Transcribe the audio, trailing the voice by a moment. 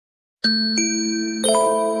Дорогі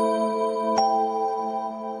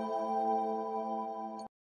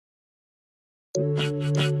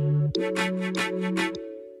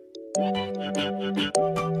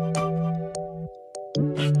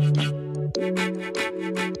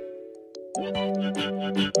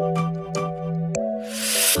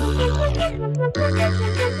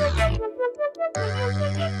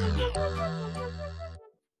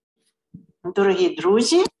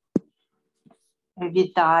друзі,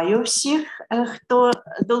 вітаю всіх, хто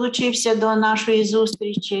долучився до нашої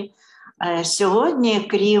зустрічі. Сьогодні,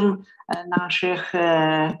 крім наших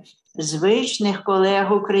звичних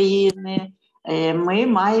колег України, ми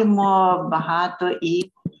маємо багато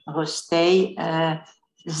і гостей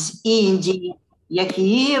з Індії,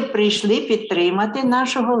 які прийшли підтримати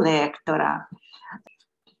нашого лектора.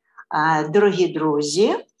 Дорогі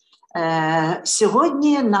друзі,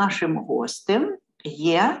 сьогодні нашим гостем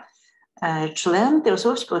є член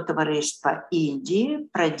Теософського товариства Індії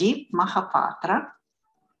Прадіпа Махапатра.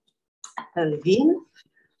 Він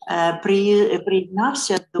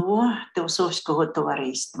приєднався до Теософського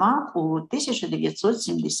товариства у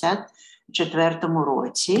 1974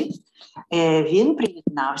 році. Він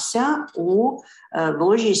приєднався у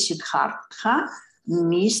Ложі Сідхартха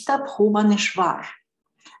міста Бхубанешвар.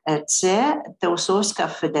 Це Теософська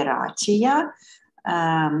федерація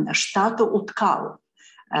штату Уткал.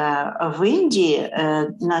 В Індії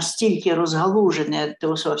настільки розгалужене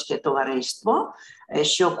Теософське товариство,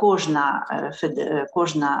 що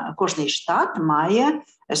кожний штат має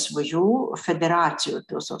свою федерацію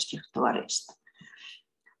Теософських товариств.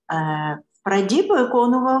 Прадіпа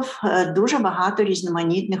виконував дуже багато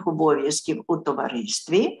різноманітних обов'язків у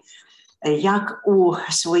товаристві, як у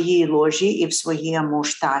своїй ложі і в своєму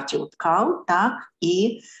штаті Уткал, так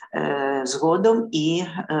і згодом і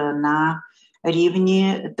на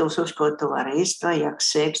рівні Теософського товариства, як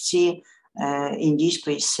секції,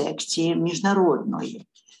 індійської секції міжнародної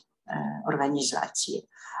організації.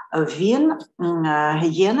 Він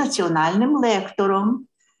є національним лектором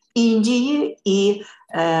Індії, і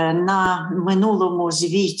на минулому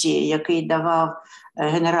звіті, який давав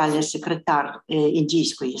генеральний секретар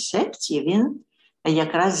індійської секції, він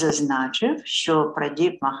якраз зазначив, що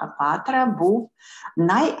Прадіпа Махапатра був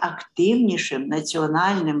найактивнішим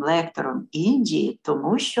національним лектором Індії,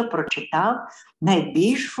 тому що прочитав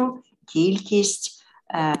найбільшу кількість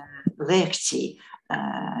лекцій,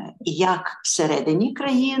 як всередині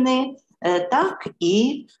країни, так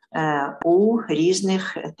і у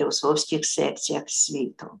різних теософських секціях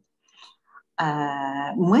світу.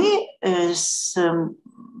 Ми з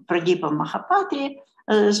Прадіпом Махапатрі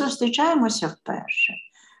зустрічаємося вперше.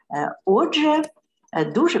 Отже,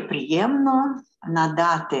 дуже приємно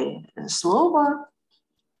надати слово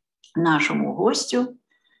нашому гостю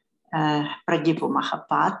Прадіпу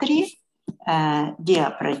Махапатрі.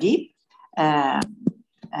 Dear Pradip,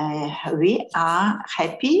 we are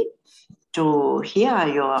happy to hear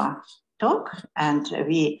your talk, and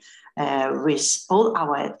we, with all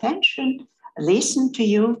our attention, listen to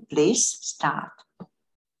you. Please start.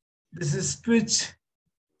 This is speech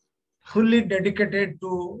fully dedicated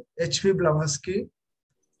to H.P. Blavatsky,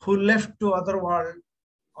 who left to other world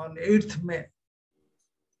on 8th May,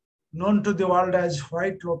 known to the world as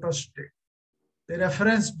White Lotus Day. The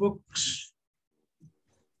reference books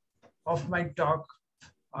of my talk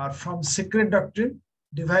are from Secret Doctrine,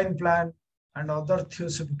 Divine Plan, and other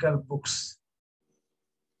theosophical books.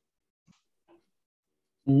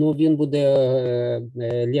 Ну, він буде,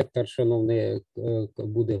 лектор, шановний,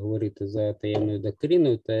 буде говорити за таємною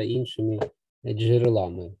доктриною та іншими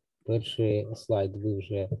джерелами. Перший слайд ви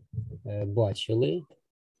вже бачили.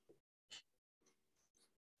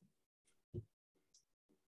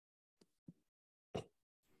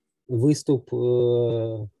 Виступ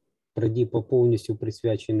Прадіпа повністю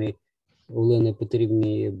присвячений Олені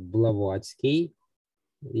Петрівні Блаватській,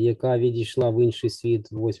 яка відійшла в інший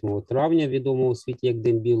світ 8 травня, відомо у світі як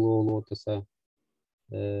День Білого Лотоса.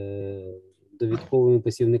 Довідковими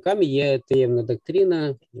посівниками є таємна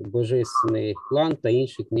доктрина, Божественний план та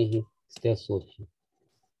інші книги з Теософії.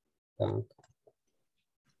 Так.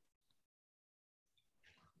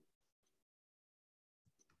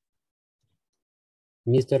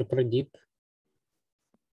 Mr. Pradip,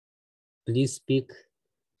 please speak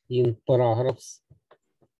in paragraphs.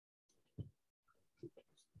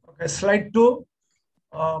 Okay, slide 2.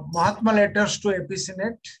 Mahatma Letters to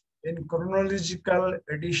Epicenate in chronological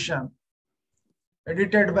edition,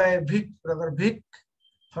 edited by Vic, Brother Vic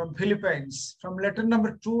from Philippines. From letter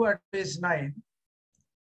number 2 at page 9,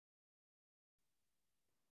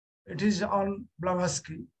 it is on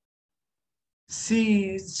Blavatsky.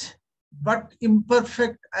 C is but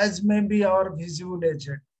imperfect as may be our visible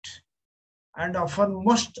agent, and often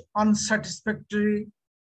most unsatisfactory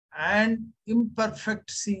and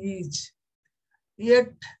imperfect she is,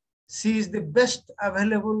 yet she is the best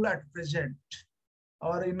available at present.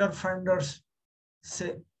 Our inner founders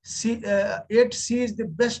say, yet she is the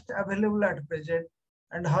best available at present,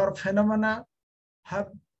 and her phenomena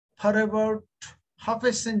have for about half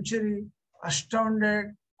a century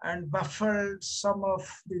astounded and baffled some of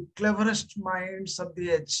the cleverest minds of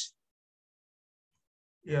the age.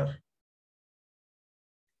 Here.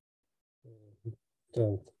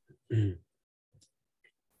 Так.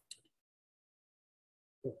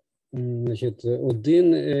 Значить,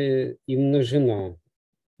 один і множина.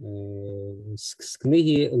 З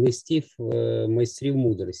книги листів майстрів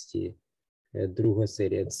мудрості, друга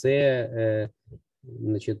серія. Це,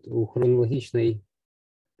 значить, у хронологічній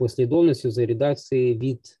послідовності за редакцією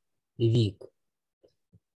від вік.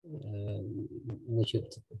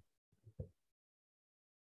 Значить,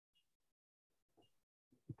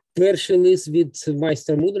 перший лист від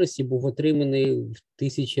майстра мудрості був отриманий в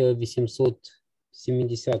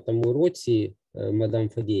 1870 році мадам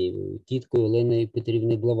Фадєєвою, тіткою Олени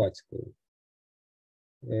Петрівни Блаватської.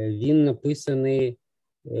 Він написаний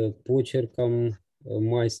почерком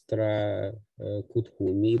майстра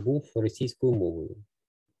Кутхумі і був російською мовою.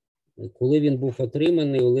 Коли він був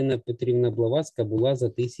отриманий, Олена Петрівна Блаватська була за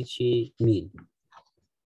 1000 миль.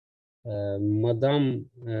 Мадам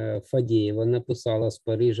Фадєєва написала з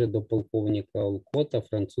Парижа до полковника Олкота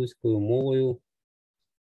французькою мовою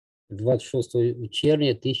 26 червня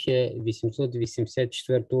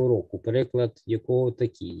 1884 року, переклад якого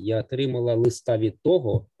такий: «Я отримала листа від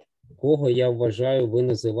того, кого я вважаю, ви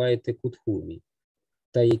називаєте Кутхумі,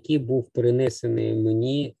 та який був перенесений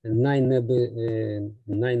мені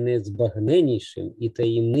найнезбагненнішим і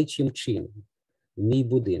таємничим чином в мій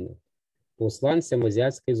будинок, посланцям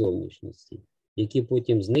азіатської зовнішності, який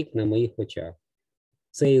потім зник на моїх очах.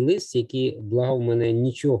 Цей лист, який благав мене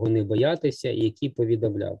нічого не боятися, і який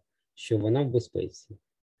повідомляв, що вона в безпеці.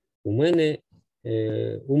 У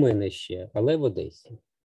мене ще, але в Одесі».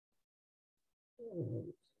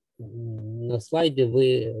 На слайді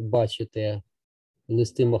ви бачите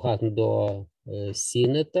листи Махатми до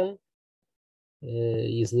Сінета,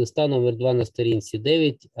 із листа номер 2 на сторінці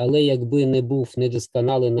 9, але якби не був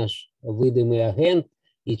недосконалий наш видимий агент,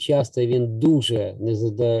 і часто він дуже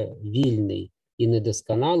незадовільний і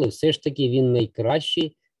недосконалий, все ж таки він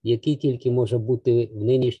найкращий, який тільки може бути в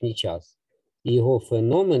нинішній час. І його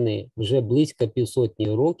феномени вже близько 500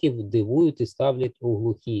 років дивують і ставлять у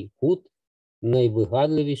глухий кут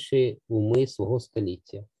найвигадливіші уми свого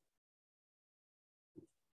століття.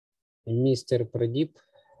 Містер Прадіп.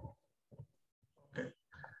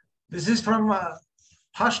 This is from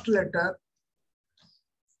first letter.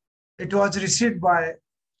 It was received by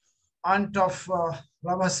aunt of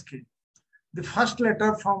Blavatsky. The first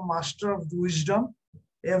letter from Master of the Wisdom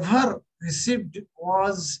ever received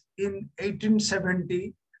was in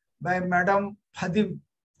 1870 by Madam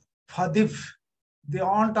Fadif, the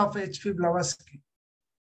aunt of H.P. Blavatsky.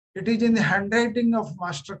 It is in the handwriting of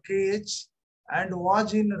Master K.H. and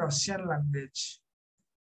was in Russian language.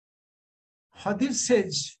 Fadif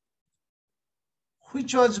says,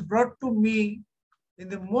 which was brought to me in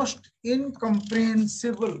the most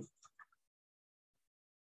incomprehensible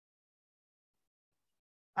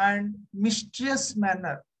and mysterious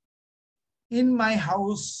manner in my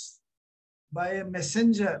house by a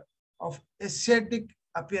messenger of Asiatic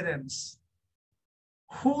appearance,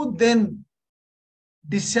 who then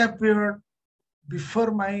disappeared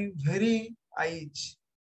before my very eyes.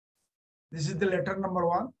 This is the letter number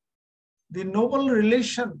 1. The noble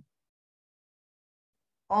relation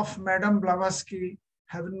of Madame Blavatsky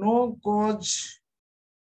have no cause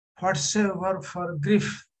whatsoever for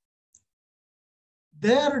grief.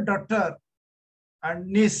 Their daughter and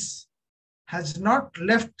niece has not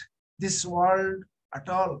left this world at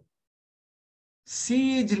all.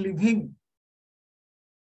 She is living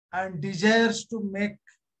and desires to make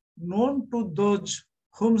known to those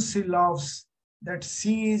whom she loves that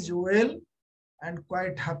she is well and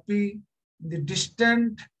quite happy in the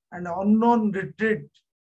distant and unknown retreat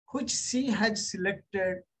which she has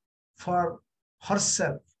selected for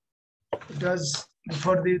herself. It was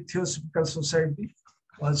for the Theosophical Society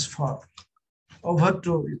was for. Over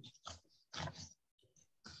to you.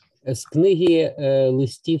 З книги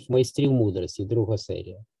листів майстрів мудрості, друга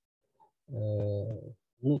серія.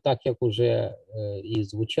 Ну, так як уже і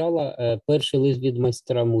звучало, перший лист від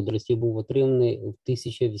майстра мудрості був отриманий в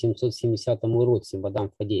 1870 році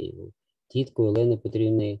мадам Фадєєвою, тіткою Олени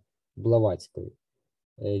Петрівни Блаватської.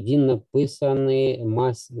 Він написаний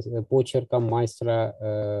почерком майстра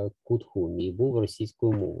Кутхумі і був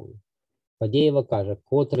російською мовою. Фадєєва каже,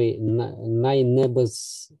 котрий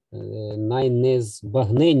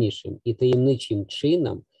найнезбагненнішим і таємничим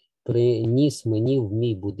чином приніс мені в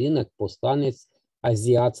мій будинок посланець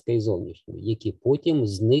азіатської зовнішньої, який потім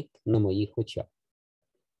зник на моїх очах.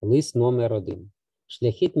 Лист номер 1.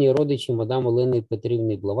 Шляхетні родичі мадам Олени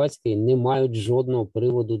Петрівни Блаватської не мають жодного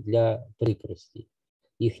приводу для прикрості.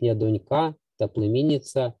 Їхня донька та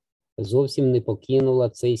племінниця зовсім не покинула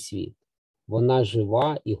цей світ. Вона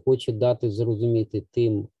жива і хоче дати зрозуміти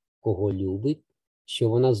тим, кого любить, що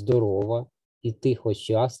вона здорова і тихо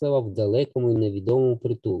щаслива в далекому і невідомому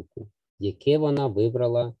притулку, який вона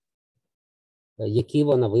вибрала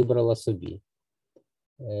собі.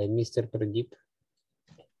 Містер Прадіп.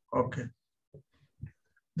 Okay.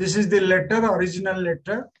 This is the letter, original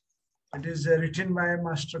letter. It is written by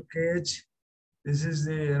Master K.H. This is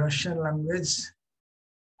the Russian language,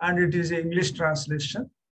 and it is English translation.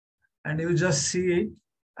 And you just see it.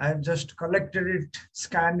 I have just collected it,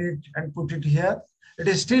 scanned it, and put it here. It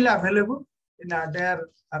is still available in their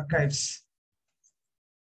archives.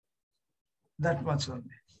 That much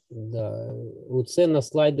only. Да. Оце на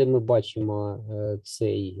слайді ми бачимо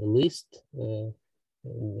цей лист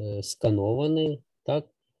сканований, так,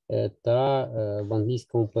 та в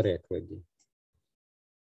англійському перекладі.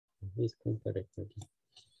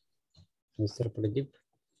 Містер Прадіп.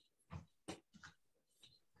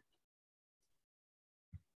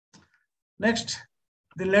 Next,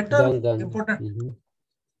 the letter,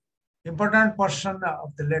 important portion of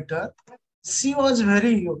the letter. She was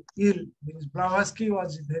very ill, means Blavatsky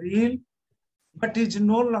was very ill, but is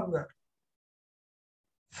no longer.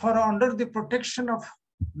 For under the protection of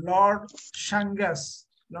Lord Shangas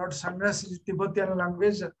is Tibetan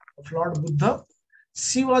language of Lord Buddha,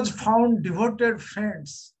 she was found devoted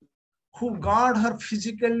friends who guard her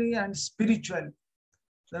physically and spiritually.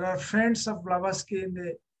 There are friends of Blavatsky in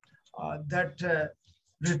the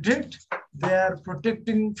retreat. They are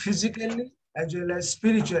protecting physically as well as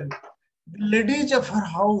spiritually. The ladies of her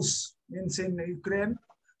house, means in Ukraine,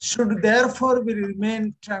 should therefore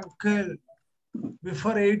remain tranquil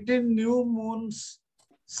before 18 new moons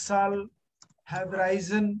shall have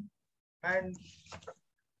risen, and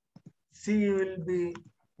she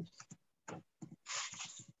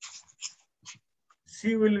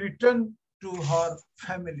will return to her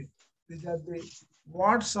family. These are the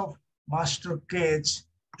words of Master K.H.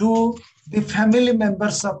 to the family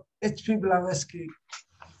members of H.P. Blavatsky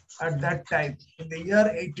at that time, in the year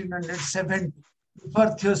 1870,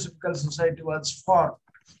 before Theosophical Society was formed.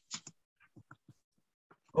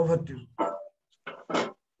 Over to you.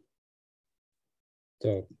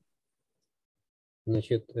 Так.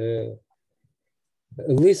 Значить,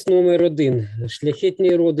 лист номер 1.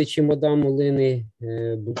 Шляхетні родичі мадам Олени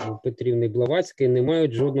Петрівни Блаватської не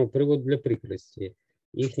мають жодного приводу для прикрості.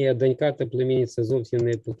 Їхня донька та племінниця зовсім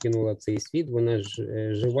не покинула цей світ. Вона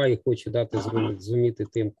жива і хоче дати зрозуміти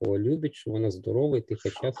тим, кого любить, що вона здорова і тихо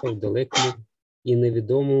щаслива в далекому і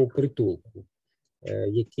невідомому притулку,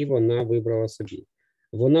 який вона вибрала собі.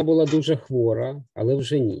 Вона була дуже хвора, але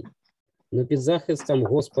вже ні. Но під захистом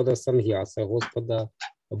Господа Сангяса, Господа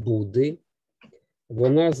Будди,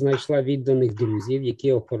 вона знайшла відданих друзів,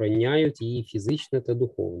 які охороняють її фізично та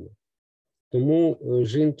духовно. Тому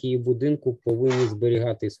жінки і будинку повинні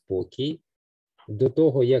зберігати спокій. До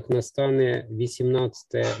того, як настане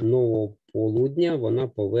 18 нового полудня, вона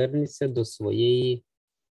повернеться до своєї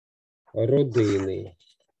родини.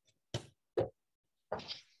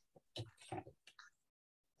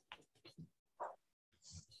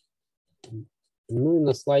 Ну і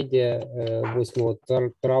на слайді 8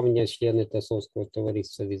 травня члени Теософського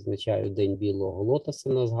товариства відзначають День білого лотоса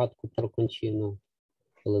на згадку про кончину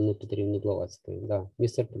Олени Петрівни Блаватської. Да.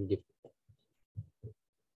 Містер Прадіп.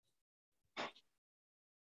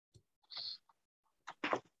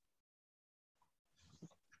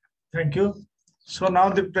 Thank you. So now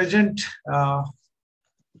the present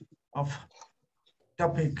of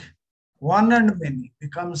topic, one and many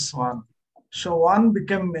becomes one. So one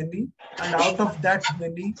became many, and out of that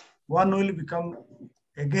many, one will become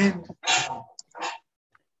again.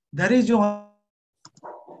 There is one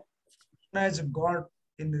as God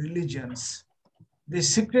in religions. The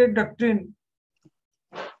secret doctrine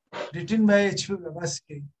written by H.P.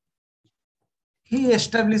 Blavatsky, she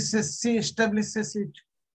establishes it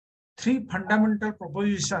 3 fundamental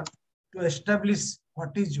propositions to establish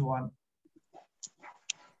what is one.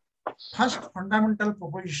 First fundamental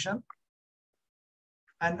proposition,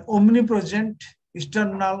 an omnipresent,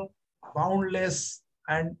 eternal, boundless,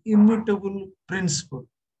 and immutable principle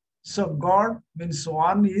So God means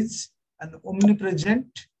one is an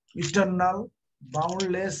omnipresent, eternal,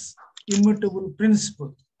 boundless, immutable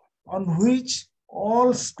principle on which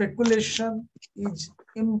all speculation is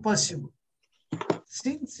impossible,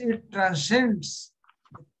 since it transcends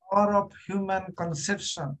the power of human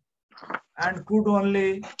conception and could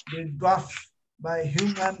only be dwarfed by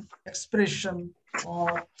human expression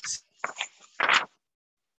or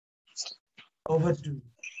over to you.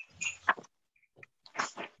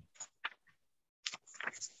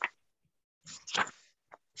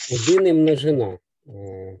 Один і множина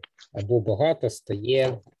або багато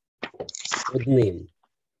стає одним.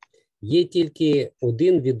 Є тільки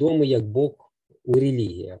один відомий як Бог у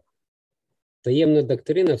релігіях. Таємна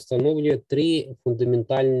доктрина встановлює три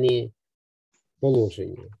фундаментальні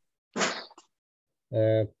положення.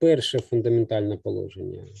 Перше фундаментальне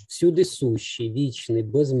положення – всюди сущий, вічний,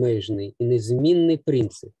 безмежний і незмінний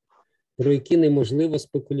принцип, про який неможливо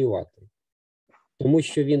спекулювати, тому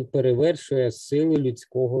що він перевершує сили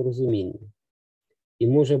людського розуміння і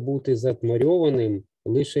може бути затьмарьованим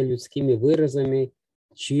лише людськими виразами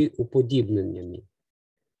чи уподібненнями.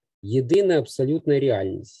 Єдина абсолютна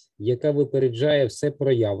реальність, яка випереджає все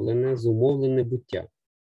проявлене, зумовлене буття.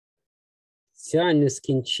 Ця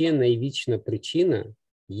нескінченна і вічна причина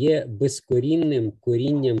є безкорінним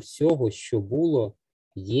корінням всього, що було,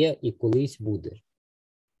 є і колись буде.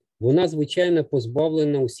 Вона, звичайно,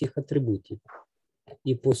 позбавлена усіх атрибутів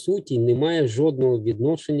і, по суті, не має жодного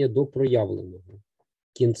відношення до проявленого,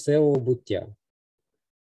 кінцевого буття.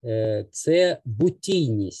 Це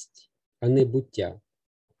буттійність, а не буття.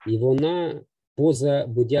 І вона поза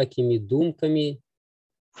будь-якими думками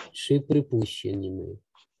чи припущеннями.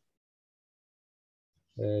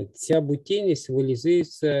 Ця буттійність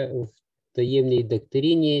реалізується в таємній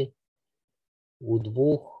доктрині у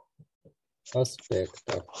двох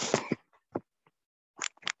аспектах.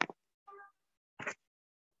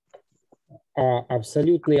 А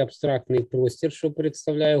абсолютний абстрактний простір, що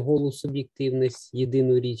представляє голу суб'єктивність,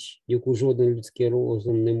 єдину річ, яку жоден людський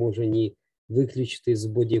розум не може ні виключити з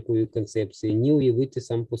будь-якої концепції, ні уявити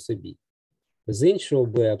сам по собі. З іншого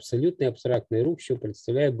боку, абсолютний абстрактний рух, що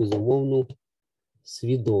представляє безумовну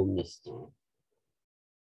свідомість.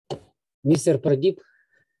 Містер Прадіп.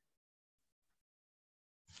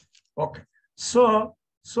 Okay. So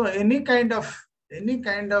any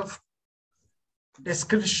kind of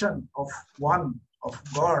description of one, of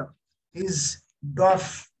God, is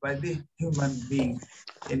dwarfed by the human being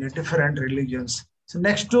in different religions. So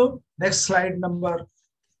next slide number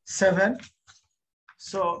 7.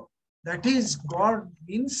 So that is, God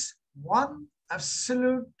means one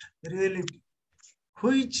absolute reality,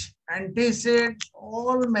 which antecedes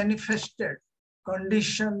all manifested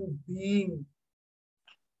condition being.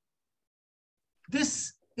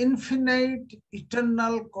 This infinite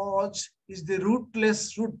eternal cause is the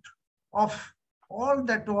rootless root of all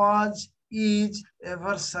that was, is,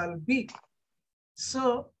 ever shall be.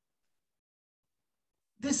 So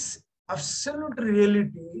this absolute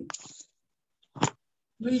reality,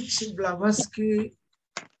 which Blavatsky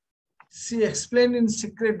explained in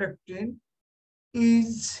Secret Doctrine,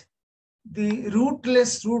 is the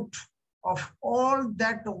rootless root of all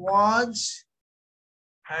that was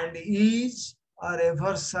and is or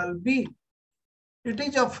ever shall be. It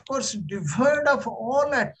is, of course, devoid of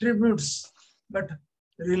all attributes, but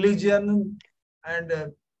religion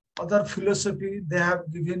and other philosophy, they have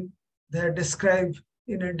described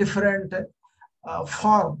in a different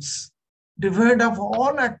forms, devoid of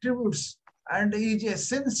all attributes, and is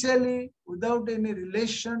essentially without any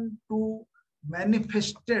relation to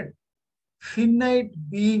manifested finite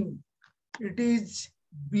being. It is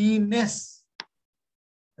beingness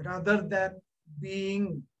rather than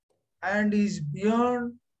being, and is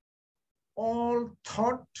beyond all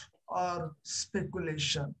thought or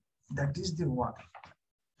speculation. That is the one.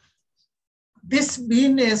 This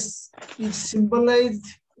beingness is symbolized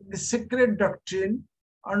in the Secret Doctrine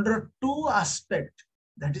under two aspects.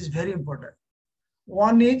 That is very important.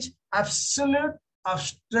 One is absolute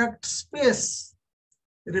abstract space,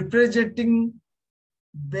 representing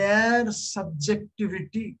bare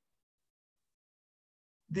subjectivity,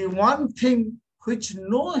 the one thing which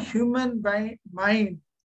no human mind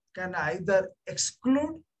can either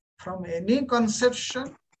exclude from any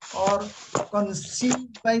conception or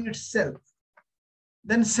conceive by itself.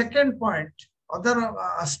 Then second point, other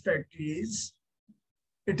aspect is,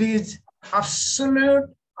 it is absolute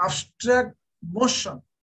abstract motion,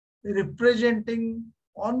 representing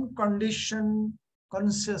unconditioned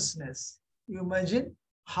consciousness. You imagine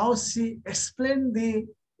how she explained the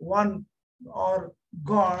one, or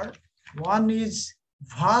God. One is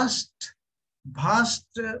vast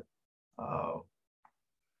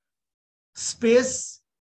space,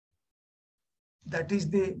 that is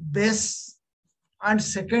the base, and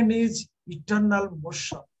second is eternal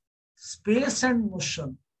motion. Space and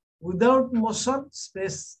motion. Without motion,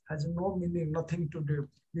 space has no meaning, nothing to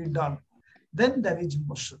be done. Then there is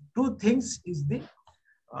motion. Two things is the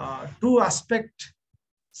two aspect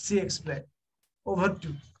she explained. Over to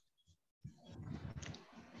you.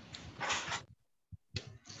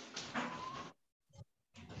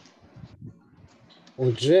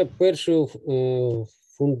 Отже, першою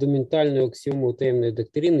фундаментальною аксіомою таємної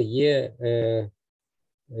доктрини є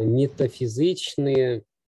метафізичний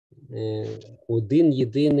один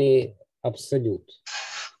єдиний абсолют.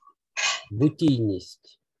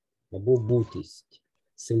 Бутійність або бутість,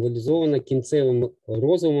 символізована кінцевим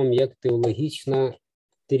розумом як теологічна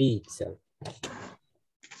трійця.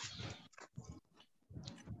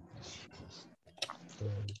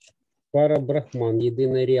 Парабрахман,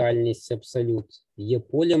 єдина реальність, абсолют, є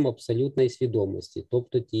полем абсолютної свідомості,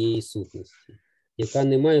 тобто тієї сутності, яка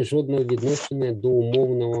не має жодного відношення до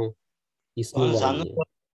умовного існування.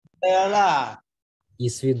 І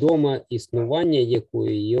свідоме існування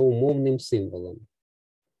якої є умовним символом.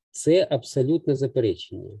 Це абсолютне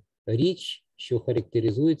заперечення, річ, що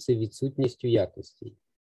характеризується відсутністю якостей.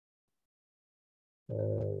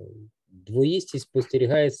 Двоїстість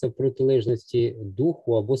спостерігається в протилежності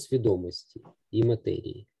духу або свідомості і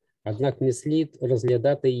матерії. Однак не слід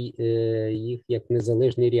розглядати їх як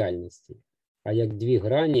незалежні реальності, а як дві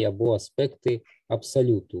грані або аспекти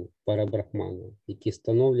абсолюту парабрахману, які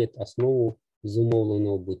становлять основу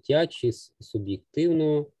зумовленого буття чи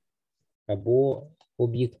суб'єктивного або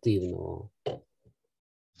об'єктивного.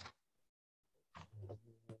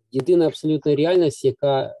 Єдина абсолютна реальність,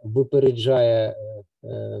 яка випереджає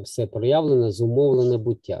все проявлене, зумовлене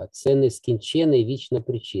буття. Це нескінчена і вічна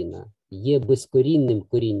причина. Є безкорінним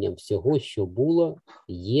корінням всього, що було,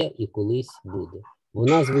 є і колись буде.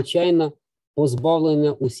 Вона, звичайно,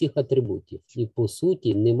 позбавлена усіх атрибутів і, по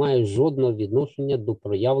суті, не має жодного відношення до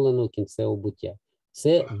проявленого кінцевого буття.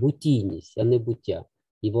 Це бутійність, а не буття.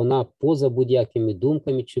 І вона поза будь-якими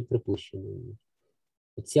думками чи припущеннями.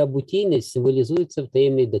 Ця бутійність символізується в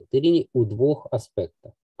таємній доктрині у двох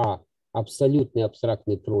аспектах. А. Абсолютний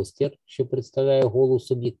абстрактний простір, що представляє голу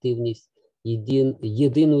суб'єктивність,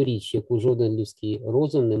 єдину річ, яку жоден людський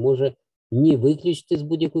розум не може ні виключити з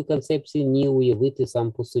будь-якої концепції, ні уявити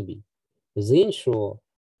сам по собі. З іншого,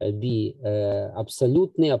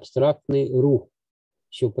 абсолютний абстрактний рух,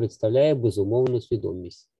 що представляє безумовну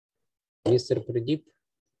свідомість. Містер Прадіп?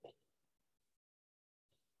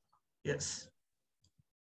 Yes.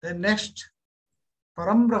 The next,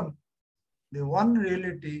 Parambram, the one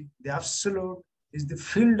reality, the absolute, is the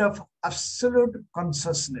field of absolute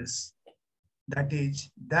consciousness. That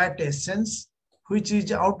is, that essence which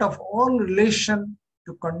is out of all relation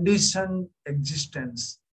to conditioned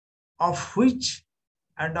existence, of which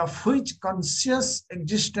conscious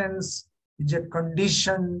existence is a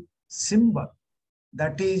conditioned symbol.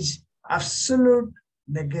 That is absolute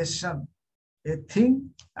negation. A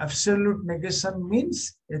thing, absolute negation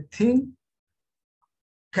means a thing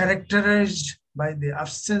characterized by the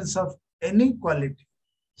absence of any quality.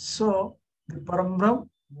 So the Parambram,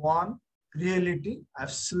 one reality,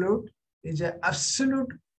 absolute, is an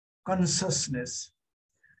absolute consciousness.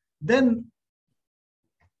 Then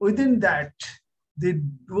within that, the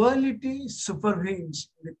duality supervenes,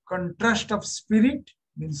 the contrast of spirit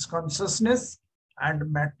means consciousness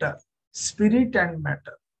and matter, spirit and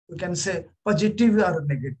matter. We can say positive or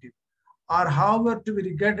negative, or however to be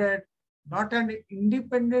regarded not an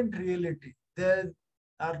independent reality. There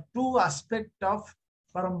are two aspects of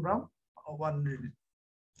Parambram, one reality.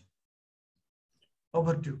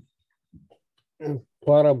 Over to you.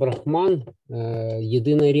 Парабрахман,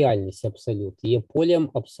 єдина реальність, абсолют, є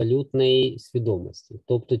полем абсолютної свідомості,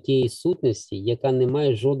 тобто тієї сутності, яка не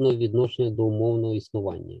має жодного відношення до умовного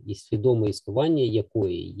існування, і свідоме існування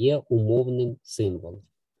якої є умовним символом.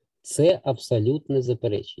 Це абсолютне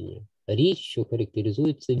заперечення, річ, що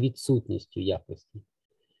характеризується відсутністю якості.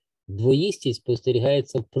 Двоїстість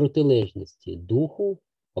спостерігається в протилежності духу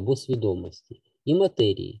або свідомості і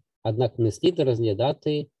матерії, однак не слід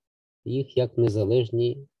розглядати їх як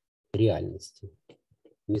незалежні реальності.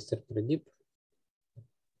 Містер Прадіп?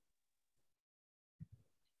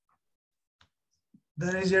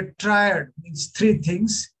 There is a triad, means three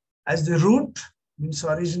things, as the root, means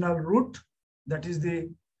original root, that is the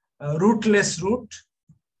rootless root,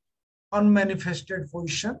 unmanifested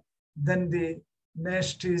position. Then the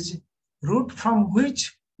next is root from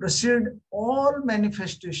which proceed all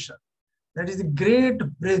manifestation. That is the great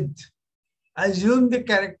breath. Assume the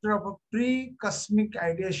character of a pre-cosmic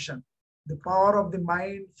ideation the power of the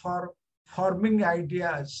mind for forming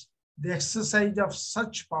ideas, the exercise of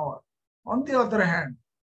such power. On the other hand,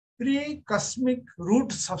 pre-cosmic root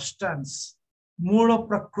substance, Mula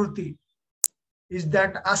Prakriti, is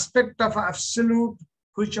that aspect of absolute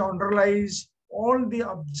which underlies all the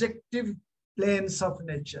objective planes of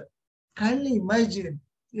nature. Kindly imagine,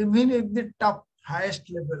 even at the top, highest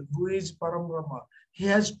level, who is Param Brahma, he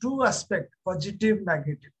has two aspects, positive,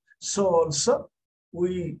 negative. So also,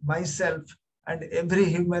 we, myself, and every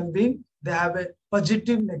human being, they have a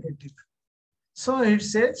positive, negative. So it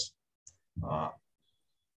says,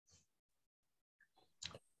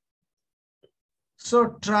 so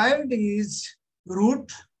triad is root,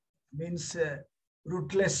 means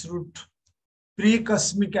rootless root,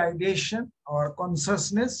 pre-cosmic ideation or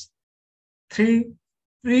consciousness. 3,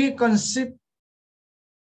 pre-conceived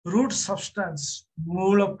root substance,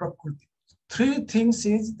 Mula Prakriti. 3 things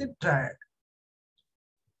is the triad.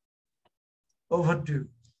 Over to you.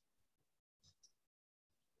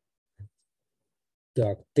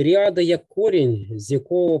 Так, тріада як корінь, з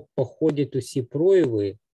якого походять усі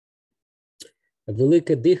прояви,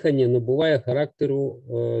 велике дихання набуває характеру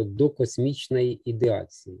докосмічної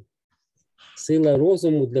ідеації. Сила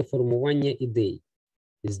розуму для формування ідей,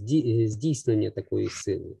 здійснення такої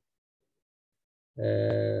сили.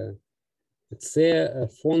 Це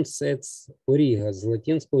фонсец оріга, з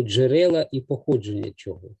латинського джерела і походження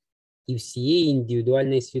чого. І всієї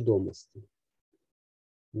індивідуальної свідомості.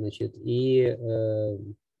 Значить, і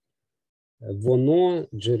воно,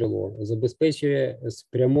 джерело, забезпечує,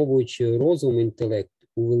 спрямовуючи розум, інтелект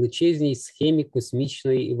у величезній схемі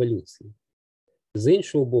космічної еволюції. З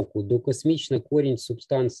іншого боку, докосмічна корінь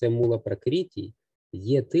субстанція Мула Пракріті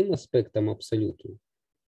є тим аспектом абсолюту,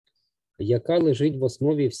 яка лежить в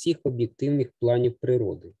основі всіх об'єктивних планів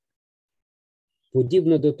природи.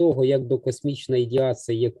 Подібно до того, як докосмічна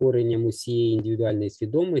ідеація є коренем усієї індивідуальної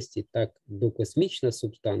свідомості, так докосмічна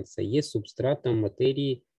субстанція є субстратом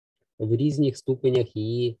матерії в різних ступенях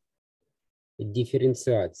її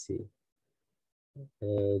диференціації.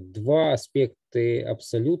 2 аспекти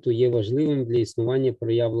абсолюту є важливим для існування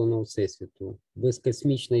проявленого всесвіту. Без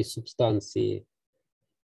космічної субстанції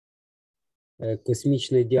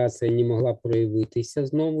космічна ідеація не могла проявитися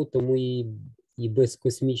знову, тому і без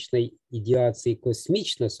космічної ідеації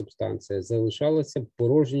космічна субстанція залишалася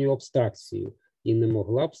порожньою абстракцією і не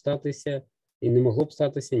могло б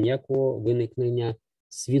статися ніякого виникнення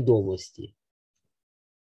свідомості.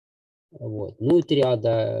 От. Ну і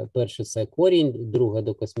тріада: перша – це корінь, друга –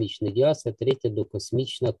 докосмічна ідеація, третя –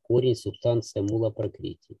 докосмічна корінь субстанція Мула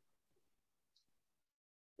Пракріті.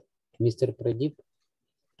 Містер Прадіп?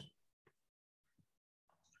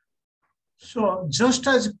 So, just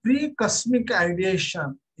as pre-cosmic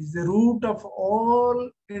ideation is the root of all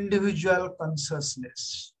individual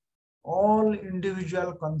consciousness,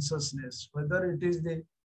 whether it is the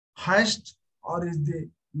highest or is the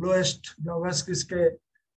lowest,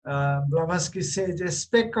 Blavatsky says a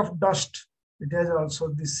speck of dust, it is also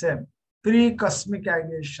the same, pre-cosmic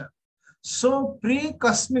ideation. So,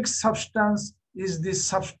 pre-cosmic substance is the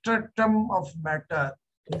substratum of matter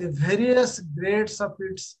in the various grades of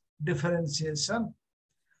its differentiation.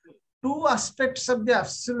 2 aspects of the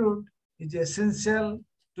absolute is essential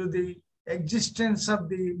to the existence of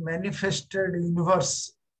the manifested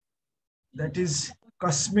universe, that is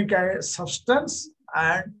cosmic substance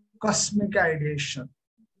and cosmic ideation.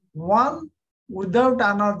 One without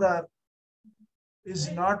another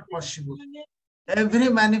is not possible. Every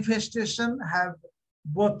manifestation have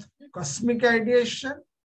both cosmic ideation,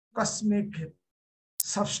 cosmic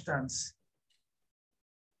substance.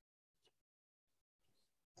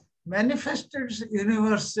 Manifested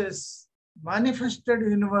universe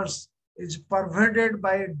is pervaded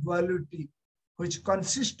by a duality which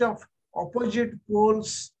consists of opposite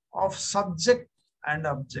poles of subject and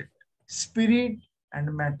object, spirit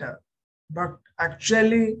and matter. But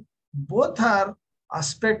actually, both are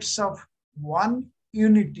aspects of one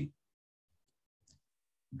unity.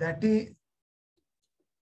 That is,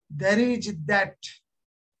 there is that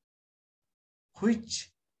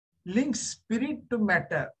which links spirit to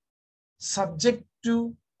matter, subject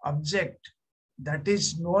to object, that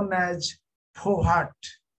is known as Phohat.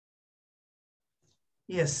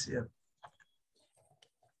 Yes, yeah.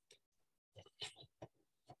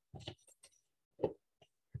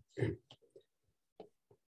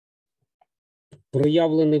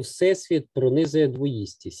 Проявлений всесвіт пронизує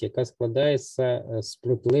двоїстість, яка складається з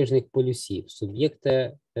протилежних полюсів –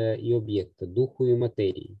 суб'єкта і об'єкта, духу і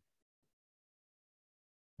матерії.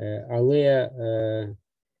 Але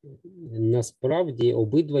насправді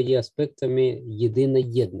обидва є аспектами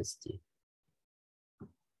єдиної єдності.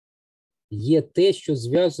 є те, що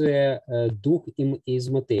зв'язує дух із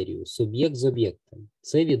матерією, суб'єкт з об'єктом.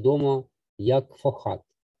 Це відомо як фахат.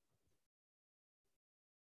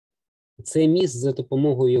 Це міст, за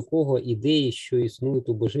допомогою якого ідеї, що існують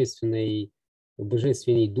у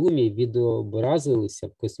божественній думі, відобразилися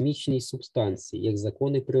в космічній субстанції, як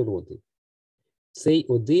закони природи. Цей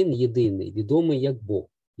один єдиний, відомий як Бог,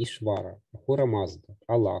 Ішвара, Ахура Мазда,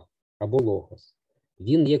 Аллах або Логос.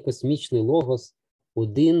 Він є космічний Логос,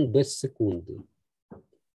 один без секунди.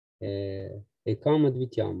 Екам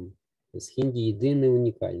Адвітям, з хінді єдиний,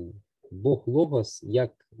 унікальний. Бог Логос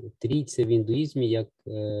як трійця в індуїзмі,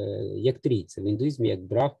 як трійця в індуїзмі, як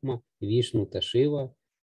Брахма, Вішну та Шива,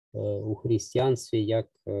 у християнстві як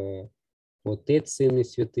Отець, Син і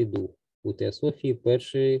Святий Дух. У Теософії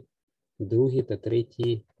перший, другий та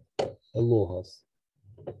третій Логос.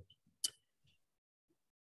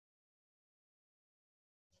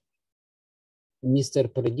 Містер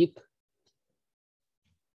Прадіп.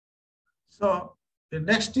 So the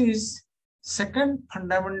next is second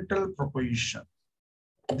fundamental proposition.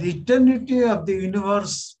 The eternity of the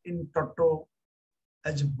universe in toto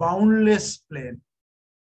as boundless plane,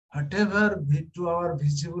 whatever to our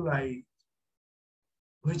visible eye,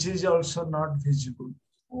 which is also not visible.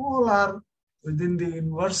 All are within the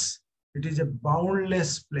universe. It is a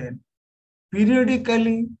boundless plane.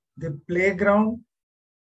 Periodically, the playground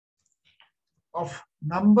of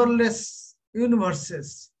numberless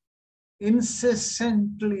universes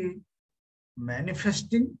incessantly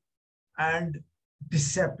manifesting and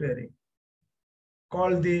disappearing,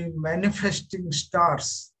 called the manifesting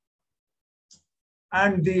stars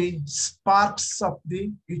and the sparks of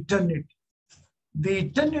the eternity. The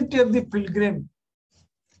eternity of the pilgrim,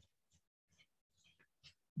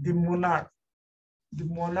 the monad,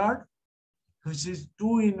 which is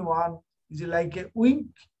two in one, is like a wink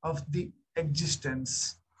of the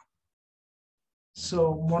existence.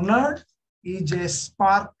 So monad is a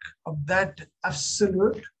spark of that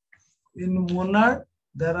absolute. In monad,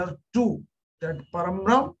 there are two, that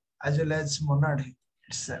Parambrahm as well as monad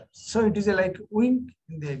itself. So it is like a wink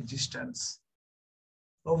in the existence.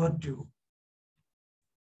 Over to you.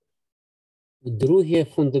 Друге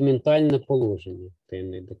фундаментальне положення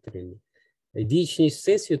таємної доктрини. Вічність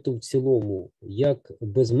Всесвіту в цілому як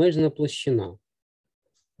безмежна площина.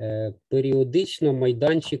 Періодично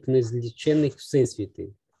майданчик незлічених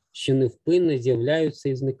всесвітів, що невпинно з'являються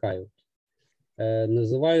і зникають.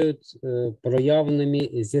 Називають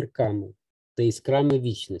проявленими зірками та іскрами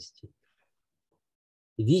вічності.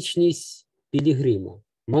 Вічність пілігрима,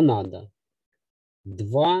 монада.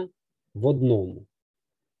 Два в одному.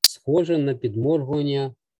 Схоже на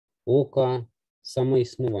підморгування ока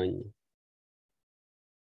самоіснування.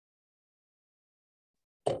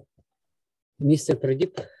 Містер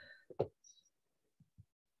Прадіп.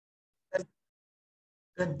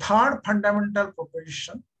 The third fundamental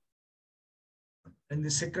proposition in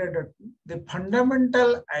the secret doctrine, the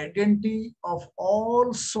fundamental identity of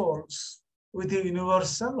all souls with the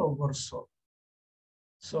universal oversoul.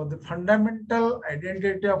 So the fundamental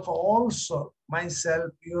identity of all souls,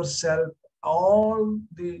 myself, yourself, all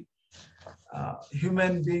the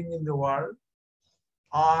human beings in the world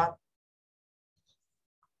are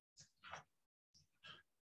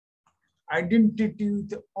identity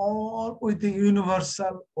with the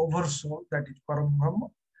universal oversoul, that is Parambrahma.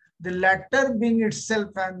 The latter being itself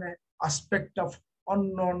an aspect of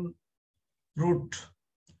unknown root,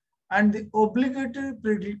 and the obligatory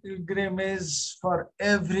pilgrimage for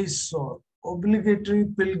every soul, obligatory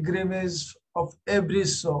pilgrimage of every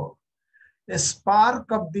soul, a spark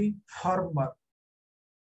of the former,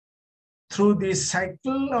 through the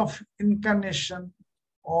cycle of incarnation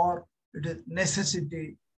or it is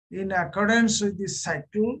necessity, in accordance with the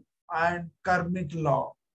cycle and karmic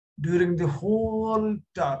law during the whole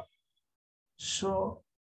term. So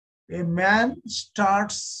a man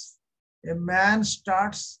starts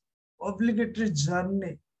obligatory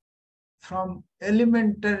journey from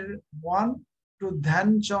elementary 1 to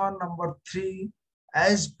Dhancha number 3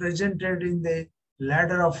 as presented in the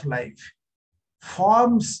ladder of life.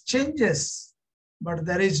 Forms changes, but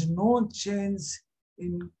there is no change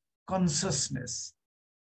in consciousness.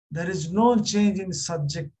 There is no change in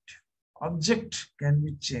subject. Object can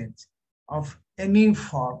be changed of any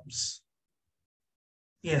forms.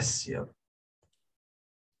 Yes, sir.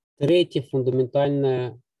 Третє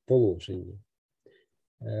фундаментальне положення.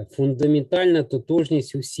 Фундаментальна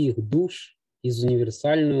тотожність усіх душ із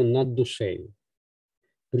універсальною наддушею.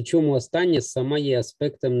 Причому остання сама є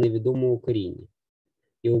аспектом невідомого коріння.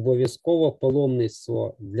 І обов'язково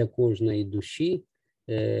паломництво для кожної душі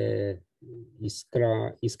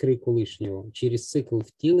іскри колишнього через цикл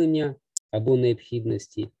втілення або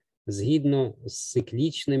необхідності, згідно з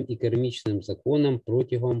циклічним і кармічним законом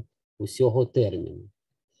протягом усього терміну.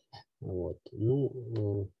 От.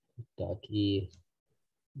 Ну, так, і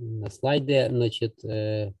на слайді, значить,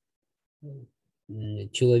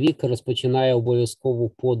 чоловік розпочинає обов'язкову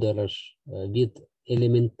подорож від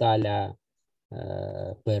елементаля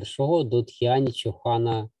першого до Тхьяні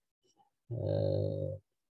Чохана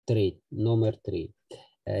номер 3,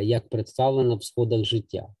 як представлено в сходах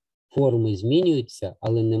життя. Форми змінюються,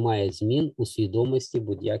 але немає змін у свідомості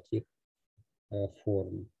будь-яких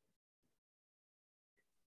форм.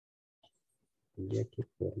 Будь-яких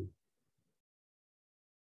форм.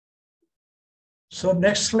 So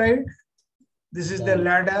next slide. This is the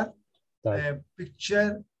ladder.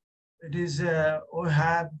 Picture. It is we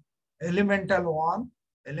have elemental 1,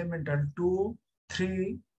 elemental 2,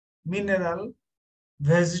 3, mineral,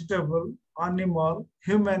 vegetable, animal,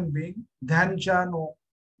 human being, dhanchano,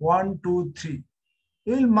 1, 2, 3.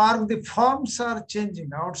 You will mark the forms are changing,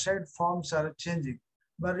 outside forms are changing.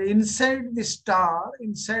 But inside the star,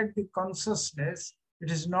 inside the consciousness, it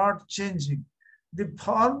is not changing. The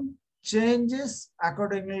form changes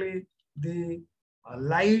accordingly, the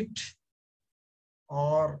light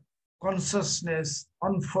or consciousness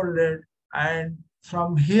unfolded, and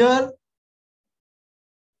from here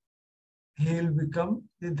he will become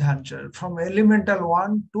the Dhancha. From elemental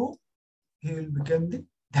 1 to he will become the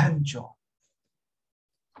Dhancha.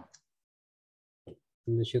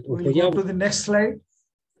 We'll go to the next slide.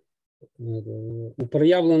 У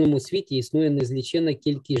проявленому світі існує незліченна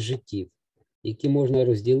кількість життів, які можна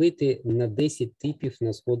розділити на 10 типів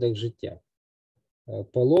на сходах життя.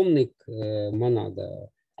 Паломник монада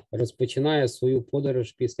розпочинає свою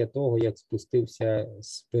подорож після того, як спустився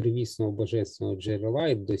з первісного божественного джерела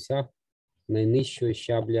і досяг найнижчого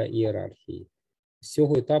щабля ієрархії. З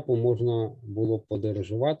цього етапу можна було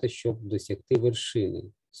подорожувати, щоб досягти вершини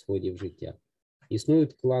сходів життя.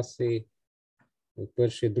 Існують класи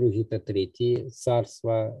перший, другий та третій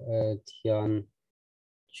царства Тхьян,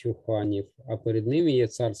 Чуханів, а перед ними є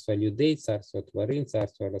царство людей, царство тварин,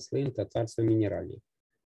 царство рослин та царство мінералів.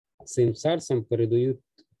 Цим царствам передають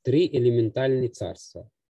 3 елементальні царства.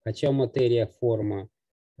 Хоча матерія, форма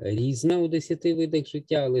різна у 10 видах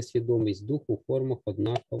життя, але свідомість духу у формах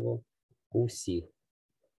однаково у всіх.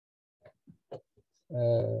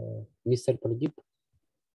 Містер Прадіп?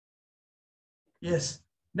 Yes.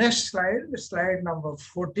 Next slide, slide number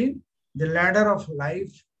 14, the ladder of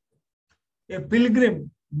life. A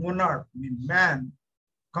pilgrim, monad, man,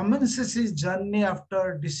 commences his journey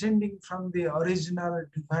after descending from the original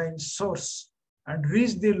divine source and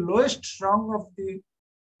reach the lowest rung of the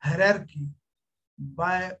hierarchy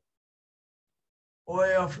by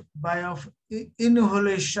way of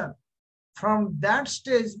inhalation. From that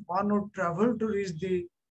stage, one would travel to reach the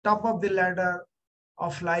top of the ladder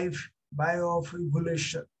of life by way of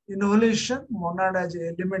evolution. Inhalation, monad as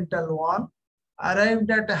elemental 1,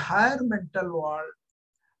 arrived at a higher mental world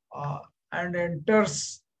and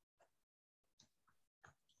enters.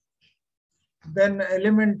 Then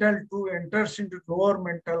elemental 2 enters into lower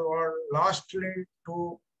mental world, lastly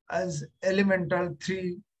to as elemental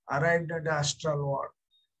 3 arrived at astral world.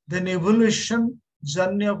 Then evolution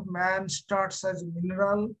journey of man starts as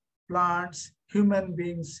mineral, plants, human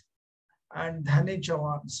beings, and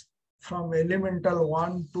dhanichavans from elemental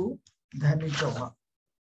 1 to dhanichavan.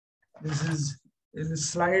 This is in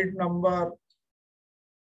slide number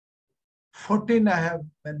 14 I have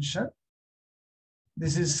mentioned.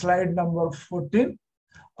 This is slide number 14.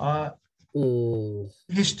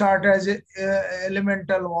 He started as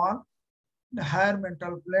elemental 1, the higher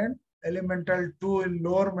mental plane, elemental 2 in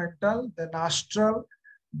lower mental, then astral,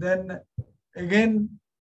 then again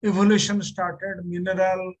evolution started,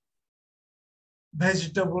 mineral,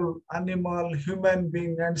 vegetable, animal, human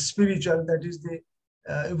being, and spiritual. That is the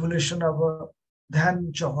evolution of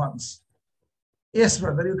Dhyan Chauhans. Yes,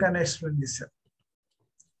 brother, you can explain this.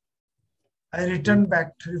 I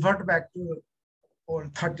revert back to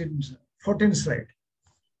 14 slide.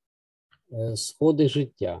 Сходи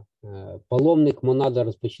життя. Паломник монада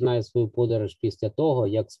розпочинає свою подорож після того,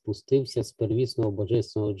 як спустився з первісного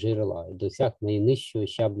божественного джерела і досяг найнижчого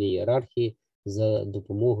щабля ієрархії за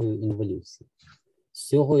допомогою інволюції. З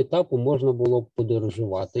цього етапу можна було б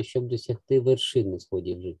подорожувати, щоб досягти вершини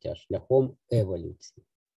сходів життя шляхом еволюції.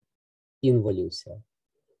 Інволюція.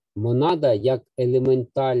 Монада, як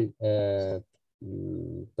елементаль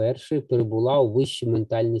перший, перебула у вищий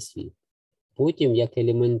ментальний світ. Потім, як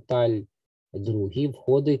елементаль другий,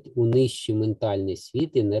 входить у нижчий ментальний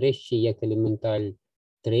світ і нарешті, як елементаль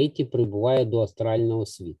третій, прибуває до астрального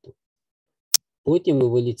світу. Потім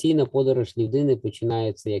еволюційна подорож людини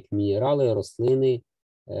починається як мінерали, рослини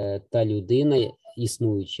та людина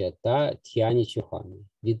існуюча та тхяні чохани.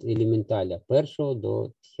 Від елементаля першого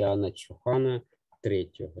до тхяна чохана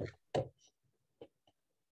третього.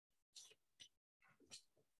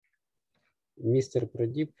 Містер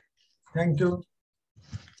Прадіп. Thank you.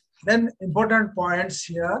 Then important points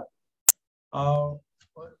here.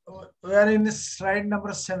 We are in slide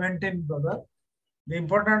number 17, brother. The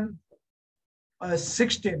important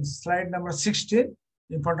 16, slide number 16,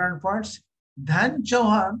 important points. Dhan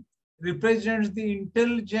Chauhan represents the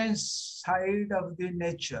intelligence side of the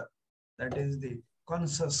nature, that is the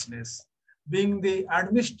consciousness, being the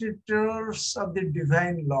administrators of the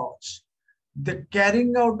divine laws. The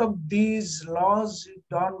carrying out of these laws is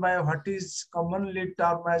done by what is commonly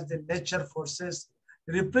termed as the nature forces,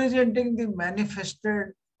 representing the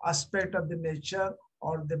manifested aspect of the nature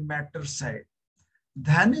or the matter side.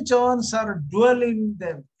 Dhani Chauhans are dual in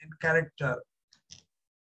them in character,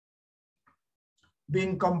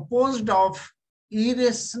 being composed of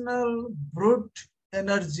irrational brute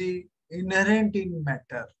energy inherent in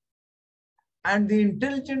matter, and the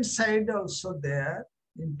intelligent side also there,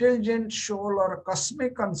 intelligent soul or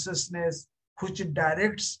cosmic consciousness which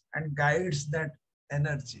directs and guides that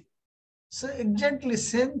energy. So exactly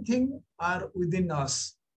same thing are within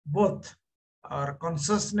us, both our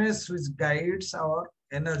consciousness which guides our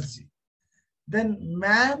energy. Then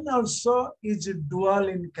man also is dual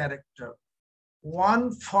in character.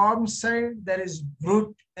 One form side, there is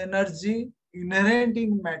brute energy inherent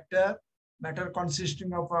in matter, matter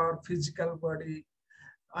consisting of our physical body,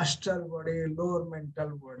 astral body, lower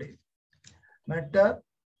mental body. Matter,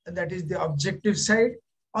 that is the objective side.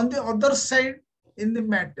 On the other side, in the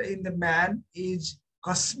matter, in the man is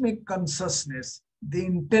cosmic consciousness, the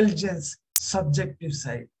intelligence, subjective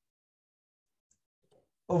side.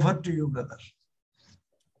 Over to you, brother.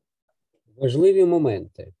 Важливі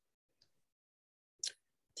моменти.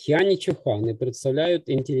 Тхяні чохани представляють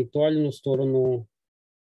інтелектуальну сторону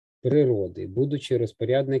природи, будучи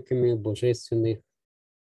розпорядниками божественних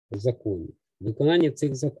законів. Виконання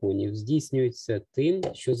цих законів здійснюється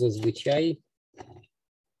тим, що зазвичай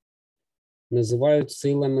називають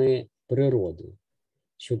силами природи,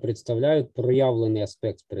 що представляють проявлений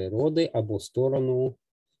аспект природи або сторону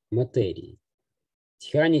матерії.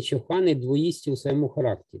 Тхяні чохани двоїсті у своєму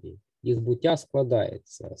характері. Їх буття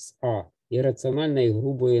складається з а. ірраціональної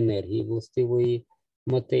грубої енергії властивої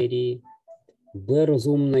матерії, б.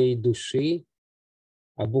 розумної душі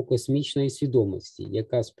або космічної свідомості,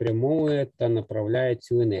 яка спрямовує та направляє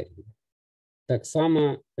цю енергію. Так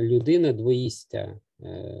само людина двоїстя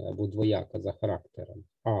або двояка за характером.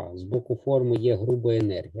 А. З боку форми є груба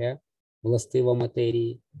енергія, властива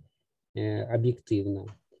матерії,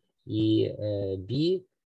 об'єктивна. І Б.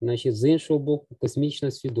 Значить, з іншого боку,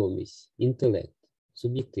 космічна свідомість, інтелект,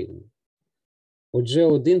 суб'єктивний. Отже,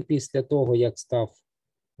 один після того, як став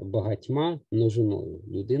багатьма множиною,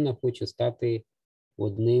 людина хоче стати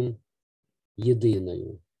одним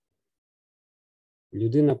єдиною.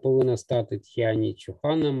 Людина повинна стати тхяні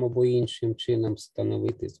чоханом або іншим чином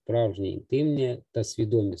становити справжні інтимні та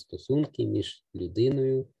свідомі стосунки між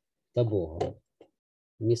людиною та Богом.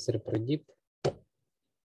 Містер Прадіп.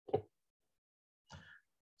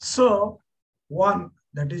 So, one,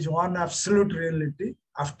 that is one absolute reality.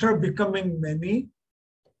 After becoming many,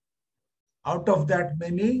 out of that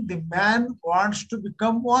many, the man wants to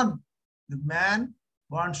become one. The man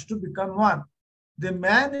wants to become one. The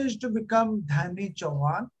man is to become Dhani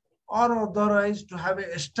Chauhan, or otherwise to have an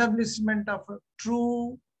establishment of a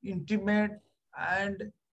true, intimate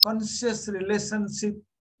and conscious relationship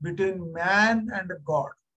between man and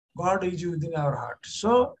God. God is within our heart.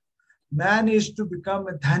 So, man is to become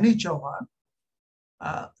a Dhani Chauhan,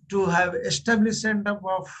 to have establishment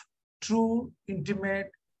of true,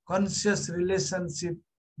 intimate, conscious relationship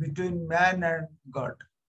between man and God.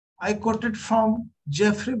 I quoted from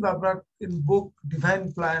Jeffrey Babrak in book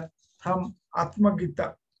Divine Plan from Atma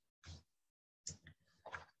Gita,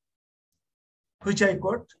 which I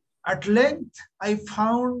quote, "At length I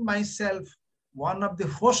found myself one of the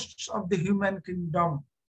hosts of the human kingdom,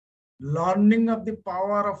 learning of the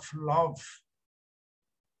power of love,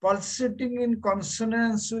 pulsating in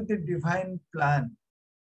consonance with the divine plan.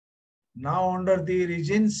 Now under the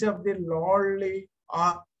regency of the lordly,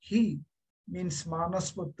 he means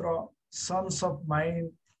Manasputra, sons of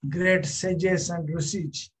mine, great sages and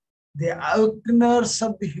rishis, the awakeners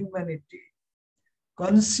of the humanity.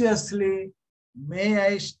 Consciously may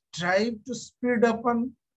I strive to speed upon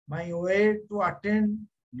my way to attain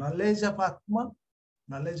knowledge of Atma."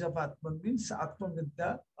 Knowledge of Atma means Atma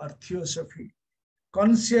Vidya or Theosophy.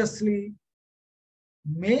 Consciously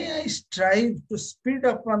may I strive to speed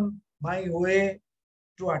upon my way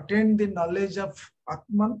to attain the knowledge of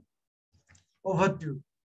Atman. Over to you.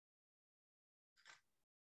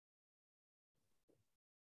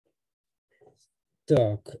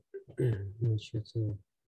 Так, значить,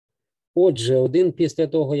 отже, один після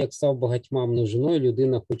того, як став багатьма множиною,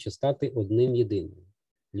 людина хоче стати одним єдиним.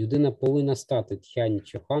 Людина повинна стати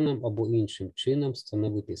тхянь-чоханом або іншим чином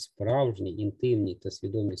становити справжні, інтимні та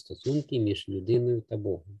свідомі стосунки між людиною та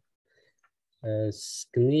Богом. З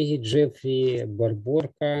книги Джефрі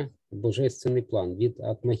Барборка «Божественний план» від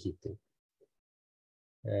Атмагіти.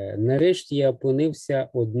 Нарешті я опинився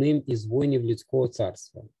одним із воїнів людського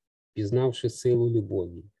царства, пізнавши силу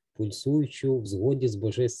любові, пульсуючу в згоді з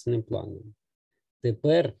божественним планом.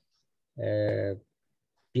 Тепер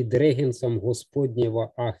під регенсом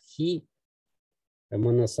Господнього Ахі,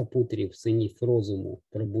 Манасапутрів, синів розуму,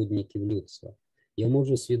 прабудників людства, я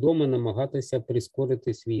можу свідомо намагатися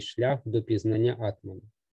прискорити свій шлях до пізнання Атмана.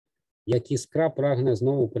 Як іскра прагне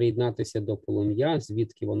знову приєднатися до полум'я,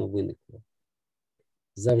 звідки воно виникло.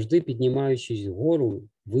 Завжди піднімаючись вгору,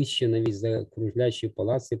 вище навіть за кружлячі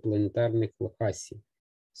палаци планетарних лохасів,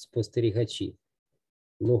 спостерігачів,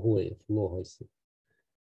 логоїв, логосів,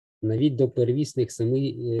 навіть до первісних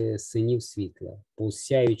 7 синів світла, повз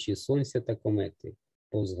сяючі сонця та комети,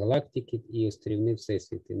 повз галактики і острівни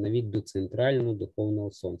всесвіти, навіть до центрального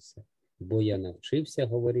духовного сонця, бо я навчився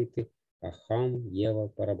говорити Ахам, Єва,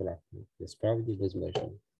 Парабрахма. Я справді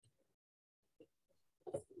безмежний.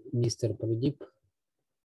 Містер Прадіп.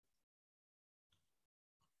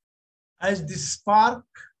 As the spark,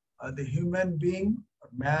 the human being,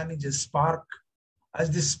 man is a spark. As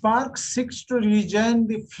the spark seeks to rejoin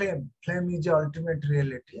the flame, flame is the ultimate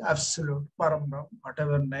reality, absolute, Parambrahma,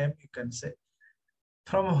 whatever name you can say.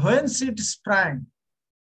 From whence it sprang,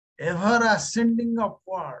 ever ascending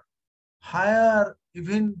upward, higher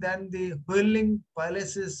even than the whirling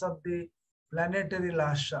palaces of the planetary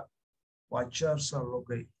Lasha, watchers or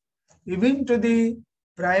logai, even to the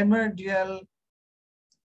primordial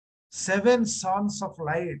 7 sons of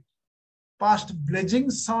light, past blazing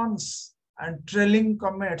suns and trailing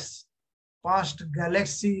comets, past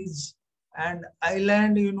galaxies and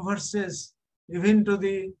island universes, even to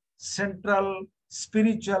the central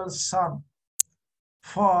spiritual sun.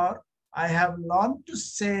 For I have learned to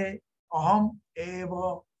say, Aham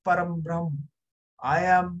eva param brahm. I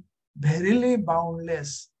am verily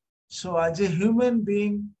boundless. So as a human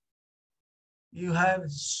being, you have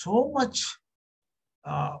so much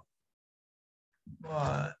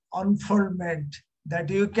unfoldment that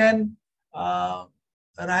you can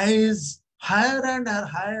rise higher and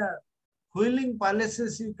higher. Whirling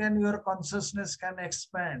palaces, your consciousness can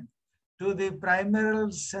expand to the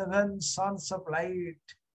primeval 7 sons of light,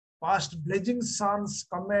 past blazing suns,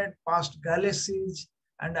 comet, past galaxies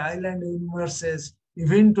and island universes,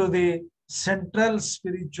 even to the central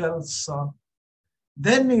spiritual sun.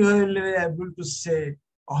 Then you will be able to say,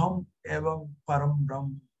 Aham evam param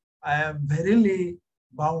brahm. I am verily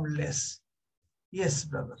boundless. Yes,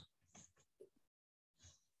 brother.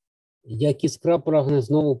 Як іскра прагне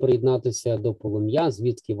знову приєднатися до полум'я,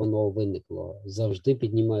 звідки воно виникло, завжди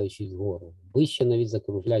піднімаючись вгору, вище навіть за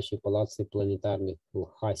кружлячі палаци планетарних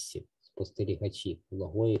лхасів, спостерігачів,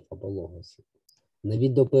 логоїв або логосів,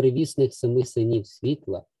 навіть до перевісних 7 синів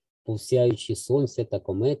світла, повсяючи сонця та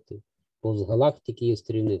комети, повз галактики і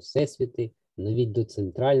острівни всесвіти, навіть до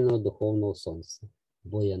центрального духовного сонця,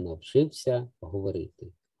 бо я навчився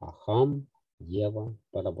говорити Ахам, Єва,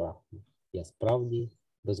 Парабрахма. Я справді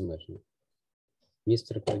безмежний.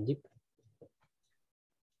 Містер Прадіп.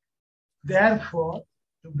 Therefore,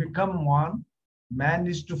 to become one, man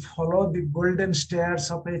is to follow the golden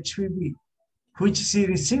stairs of HVB, which she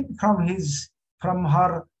received from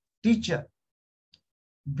her teacher.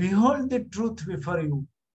 Behold the truth before you,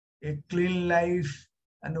 a clean life,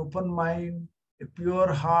 an open mind, a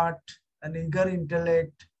pure heart, an eager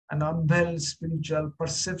intellect, an unveiled spiritual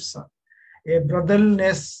perception, a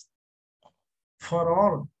brotherliness for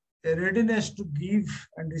all, a readiness to give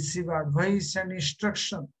and receive advice and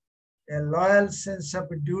instruction, a loyal sense of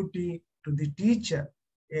duty to the teacher,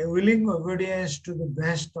 a willing obedience to the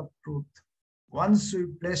best of truth. Once we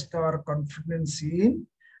placed our confidence in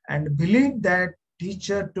and believed that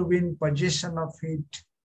teacher to be in possession of it,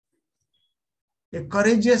 a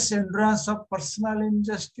courageous endurance of personal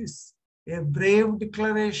injustice, a brave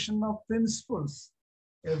declaration of principles,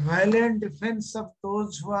 a valiant defense of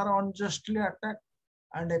those who are unjustly attacked,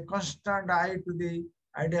 and a constant eye to the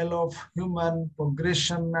ideal of human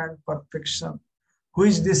progression and perfection,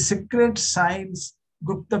 which the secret science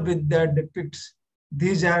Gupta Vidya depicts.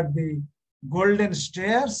 These are the golden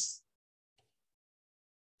stairs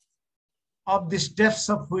of the steps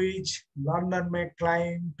of which learner may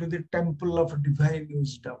climb to the temple of divine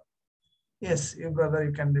wisdom. Yes, you brother,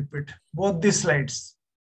 you can repeat both the slides.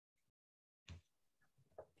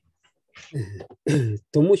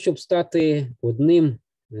 Тому, щоб стати одним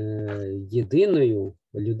єдиною,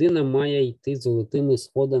 людина має йти золотими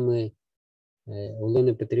сходами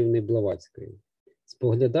Олени Петрівни Блаватської,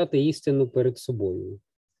 споглядати істину перед собою,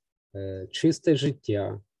 чисте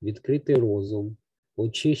життя, відкритий розум,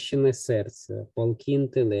 очищене серце, палкий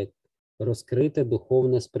інтелект, розкрите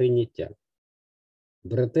духовне сприйняття,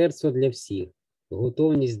 братерство для всіх,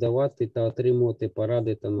 готовність давати та отримувати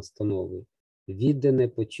поради та настанови, віддане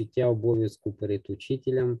почуття обов'язку перед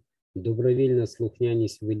учителем, добровільна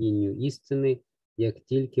слухняність велінню істини, як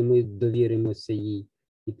тільки ми довіримося їй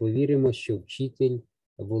і повіримо, що вчитель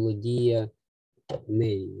володіє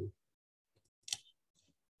нею.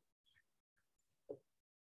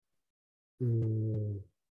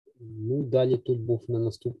 Ну, далі тут був на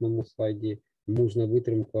наступному слайді мужна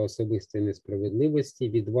витримка особистої несправедливості,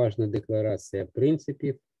 відважна декларація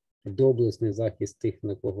принципів, доблесний захист тих,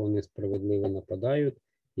 на кого несправедливо нападають,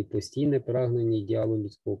 і постійне прагнення ідеалу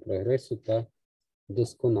людського прогресу та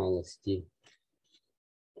досконалості,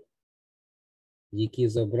 які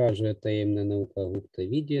зображує таємна наука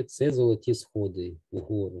Гупта-Віддя, це золоті сходи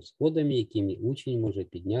вгору, сходами, якими учень може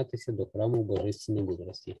піднятися до храму божественної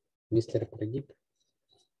мудрості. Містер Прадіп.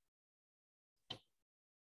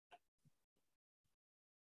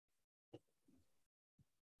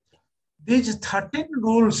 These 13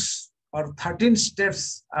 rules or 13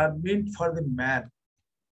 steps are meant for the man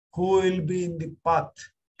who will be in the path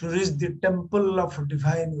to reach the temple of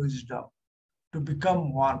divine wisdom, to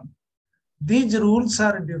become one. These rules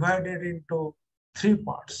are divided into 3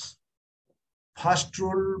 parts. First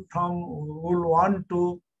rule from rule 1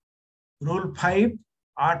 to rule 5,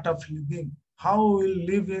 art of living, how we will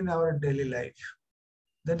live in our daily life.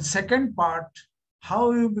 Then second part,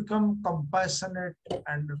 how you become compassionate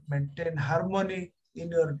and maintain harmony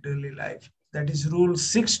in your daily life. That is rule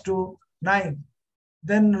 6 to 9.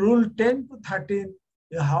 Then rule 10 to 13,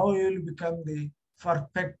 how you will become the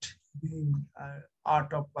perfect being,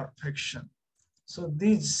 art of perfection. So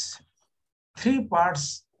these 3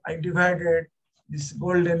 parts, I divided these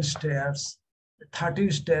golden stairs,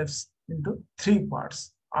 13 steps into 3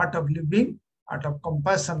 parts. Art of living, art of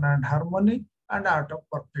compassion and harmony, and art of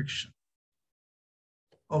perfection.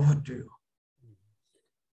 Over to you.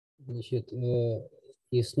 Значить,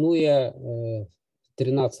 існує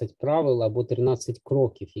 13 правил або 13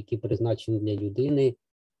 кроків, які призначені для людини,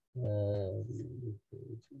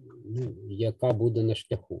 яка буде на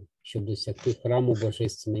шляху, щоб досягти храму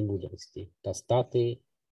божественної мудрості та стати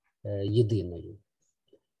єдиною.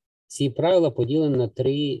 Ці правила поділені на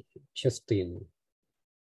 3 частини.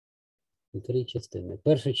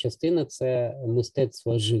 Перша частина – це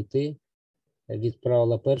мистецтво жити, від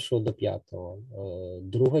правила 1 до 5.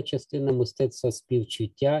 Друга частина – мистецтво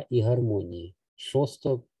співчуття і гармонії, 6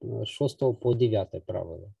 по 9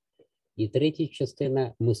 правила. І третя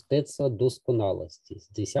частина – мистецтво досконалості, з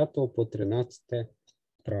 10 по 13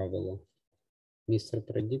 правило. Містер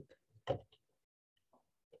Прадіп.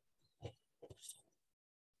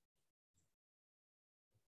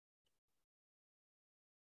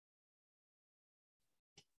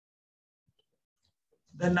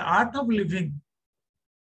 Then art of living,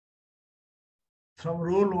 from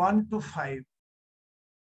rule 1 to 5,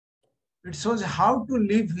 it shows how to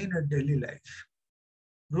live in a daily life.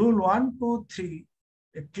 Rule 1, 2, 3,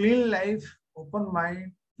 a clean life, open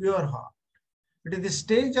mind, pure heart. It is the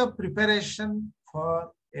stage of preparation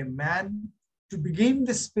for a man to begin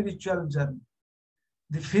the spiritual journey.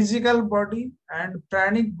 The physical body and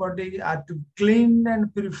pranic body are to clean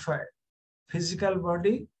and purify. Physical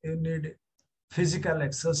body, you need physical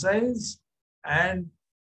exercise, and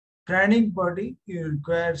pranic body, you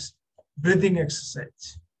requires breathing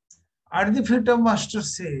exercise. At the feet of Master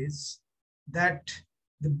says that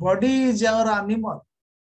the body is our animal,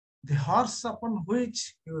 the horse upon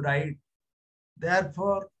which you ride.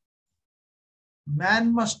 Therefore,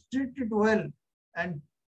 man must treat it well and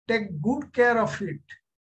take good care of it.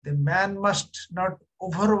 The man must not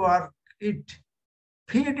overwork it.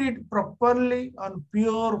 Feed it properly on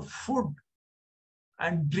pure food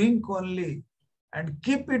and drink only, and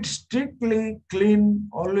keep it strictly clean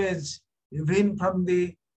always, even from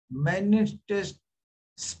the minutest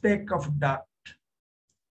speck of dirt.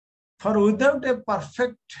 For without a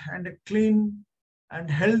perfect and a clean and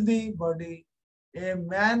healthy body, a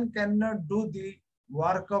man cannot do the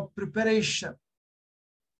work of preparation,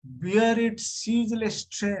 bear its ceaseless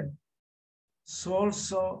strain. So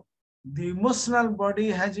also, the emotional body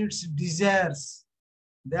has its desires.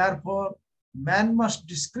 Therefore, man must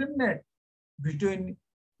discriminate between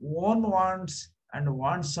own wants and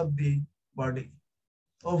wants of the body.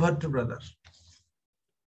 Over to brother.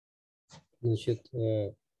 Значить,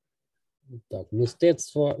 так,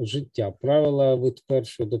 мистецтво життя. Правила від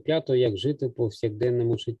 1 до 5, як жити в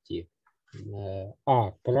повсякденному житті.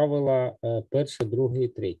 А. Правила 1, 2 і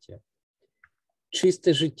 3.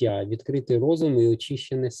 Чисте життя, відкритий розум і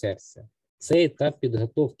очищене серце. Це етап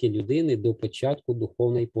підготовки людини до початку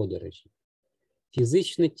духовної подорожі.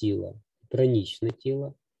 Фізичне тіло, пранічне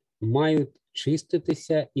тіло мають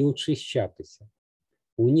чиститися і очищатися.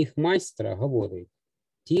 У них майстра говорить: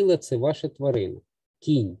 тіло – це ваша тварина,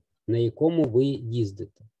 кінь, на якому ви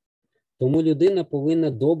їздите. Тому людина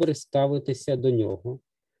повинна добре ставитися до нього,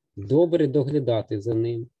 добре доглядати за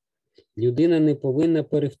ним. Людина не повинна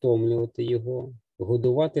перевтомлювати його,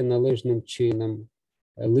 годувати належним чином,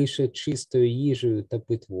 лише чистою їжею та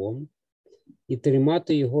питвом, і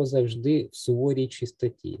тримати його завжди в суворій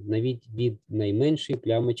чистоті, навіть від найменшої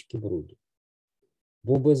плямочки бруду.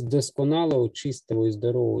 Бо без досконалого, чистого і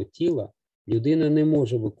здорового тіла людина не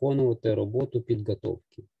може виконувати роботу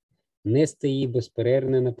підготовки, нести її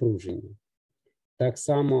безперервне напруження. Так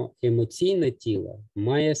само емоційне тіло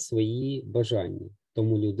має свої бажання,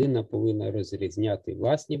 тому людина повинна розрізняти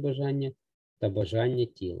власні бажання та бажання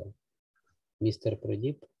тіла. Містер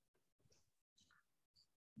Прадіп.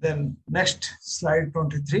 Then next slide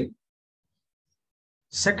 23.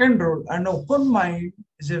 Second rule, an open mind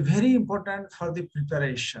is a very important for the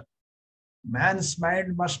preparation. Man's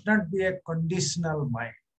mind must not be a conditional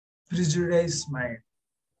mind, prejudiced mind.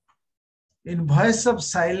 In Voice of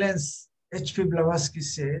Silence, H.P. Blavatsky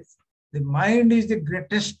says, the mind is the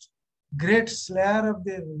great slayer of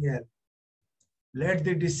the real. Let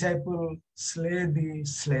the disciple slay the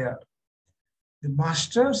slayer. The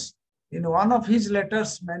masters, in one of his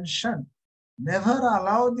letters, mentioned, never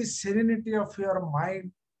allow the serenity of your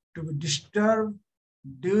mind to be disturbed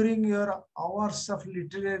during your hours of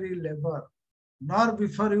literary labor, nor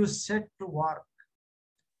before you set to work.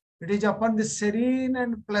 It is upon the serene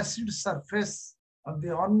and placid surface of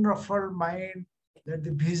the unruffled mind that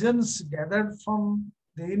the visions gathered from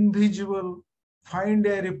the invisible find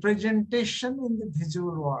a representation in the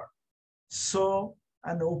visual world. So,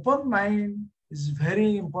 an open mind is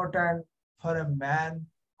very important for a man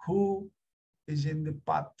who is in the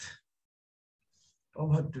path.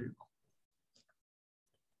 Over to you.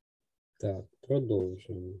 Так,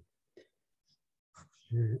 продовжуємо.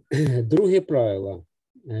 Друге правило.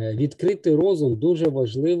 Відкритий розум дуже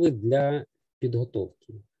важливий для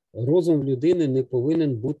підготовки. Розум людини не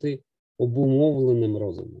повинен бути обумовленим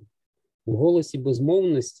розумом. У «Голосі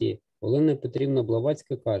безмовності» Олена Петрівна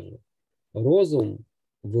Блаватська каже: розум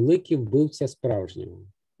 – великий вбивця справжнього.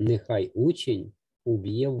 Нехай учень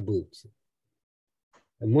уб'є вбивцю.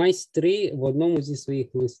 Майстри в одному зі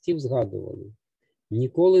своїх листів згадували: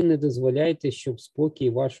 ніколи не дозволяйте, щоб спокій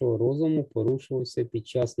вашого розуму порушувався під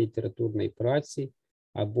час літературної праці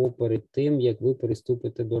або перед тим, як ви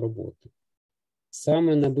приступите до роботи.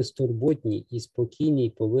 Саме на безтурботній і спокійній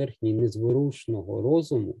поверхні незворушного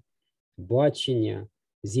розуму бачення,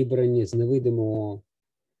 зібрані з невидимого,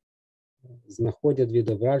 знаходять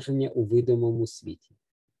відображення у видимому світі.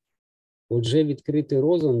 Отже, відкритий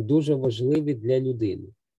розум дуже важливий для людини.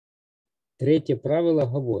 Третє правило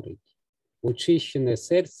говорить: очищене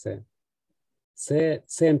серце – це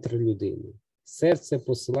центр людини. Серце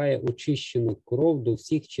посилає очищену кров до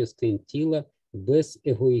всіх частин тіла без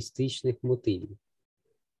егоїстичних мотивів.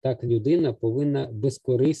 Так людина повинна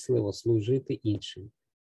безкорисливо служити іншим.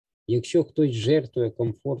 Якщо хтось жертвує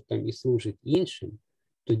комфортом і служить іншим,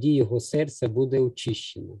 тоді його серце буде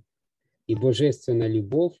очищено, і божественна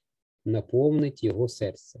любов наповнить його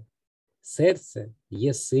серце. Серце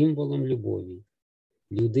є символом любові.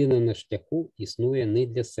 Людина на шляху існує не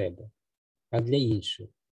для себе, а для інших.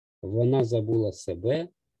 Вона забула себе,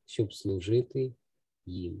 щоб служити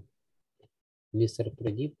їм. Містер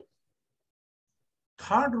Прадіп.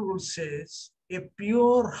 Third rule says, a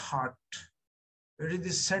pure heart, it is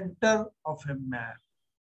the center of a man.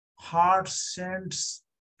 Heart sends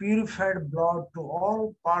purified blood to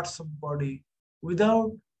all parts of body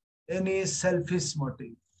without any selfish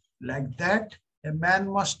motive. Like that, a man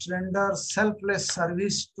must render selfless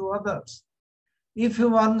service to others. If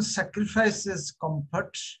one sacrifices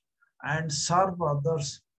comfort and serve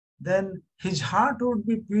others, then his heart would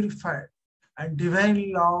be purified and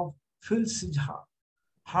divine love fills his heart.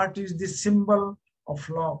 Heart is the symbol of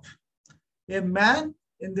love. A man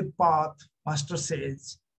in the path, Master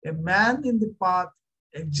says, a man in the path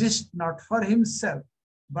exists not for himself,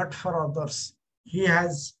 but for others. He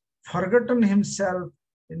has forgotten himself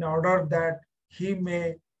in order that he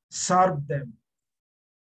may serve them.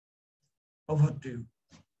 Over to you.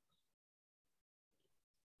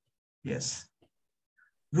 Yes.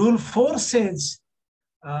 Rule 4 says,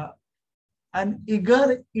 an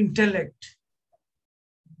eager intellect.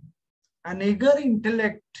 An eager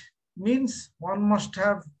intellect means one must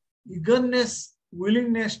have eagerness,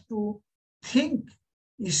 willingness to think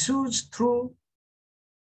issues through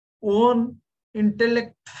own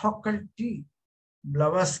intellect faculty.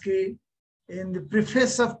 Blavatsky, in the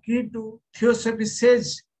preface of Key to Theosophy,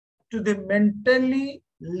 says, to the mentally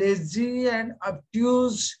lazy and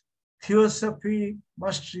obtuse, Theosophy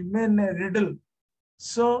must remain a riddle.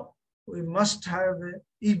 So we must have an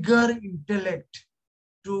eager intellect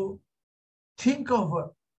to think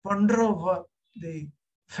over, ponder over the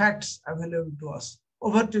facts available to us.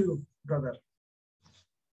 Over to you, brother.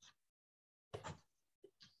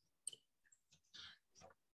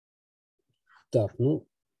 Так, ну,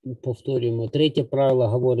 повторюємо. Третє правило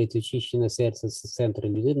говорить: очищене серце – це центр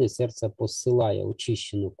людини. Серце посилає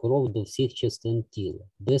очищену кров до всіх частин тіла,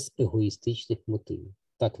 без егоїстичних мотивів.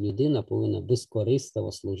 Так людина повинна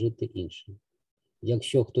безкорисливо служити іншим.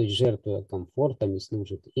 Якщо хтось жертвує комфортом і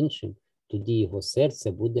служить іншим, тоді його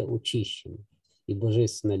серце буде очищене, і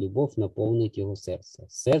божественна любов наповнить його серце.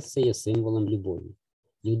 Серце є символом любові.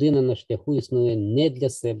 Людина на шляху існує не для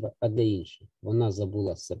себе, а для інших. Вона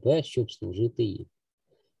забула себе, щоб служити їм.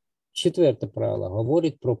 Четверте правило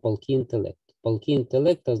говорить про палкий інтелект. Палкий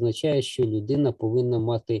інтелект означає, що людина повинна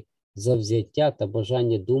мати завзяття та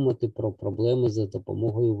бажання думати про проблеми за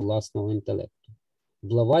допомогою власного інтелекту.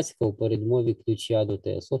 Блаватська у передмові ключа до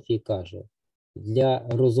теософії каже: для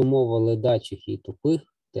розумово ледачих і тупих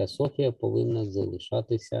теософія повинна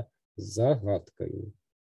залишатися загадкою.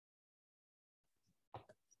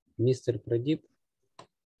 Містер Прадіп.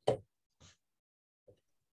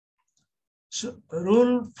 So,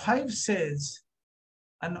 rule 5 says,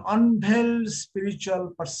 an unveiled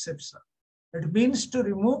spiritual perception. It means to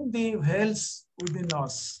remove the veils within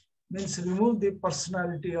us, means remove the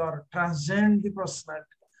personality or transcend the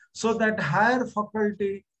personality, so that higher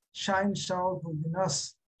faculty shines out within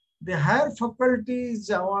us. The higher faculty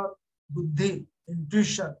is our buddhi,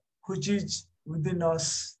 intuition, which is within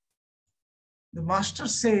us. The master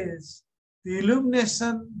says the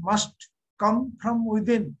illumination must come from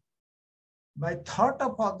within. By thought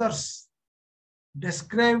of others,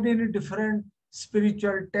 described in a different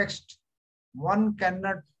spiritual text, one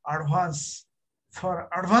cannot advance. For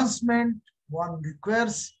advancement, one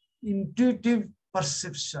requires intuitive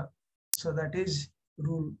perception. So that is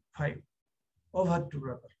rule 5. Over to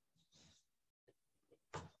brother.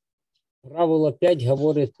 Правило 5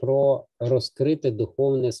 говорить про розкрите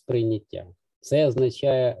духовне сприйняття. Це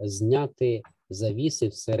означає зняти завіси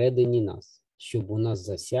всередині нас, щоб у нас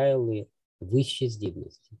засяяли вищі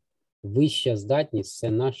здібності. Вища здатність –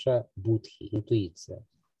 це наша будхі, інтуїція,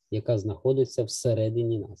 яка знаходиться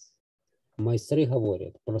всередині нас. Майстри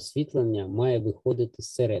говорять, просвітлення має виходити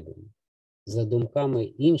зсередини. За думками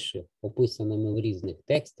інших, описаними в різних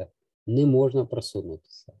текстах, не можна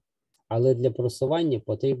просунутися. Але для просування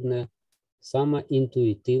потрібне саме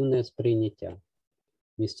інтуїтивне сприйняття.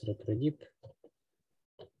 Містер Прадіп.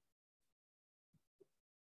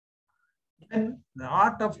 Then the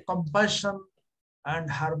art of compassion and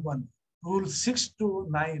harmony. Rule 6 to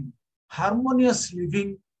 9. Harmonious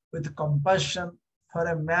living with compassion for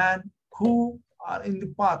a man who are in the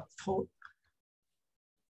path. For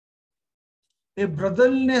a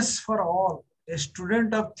brotherliness for all. A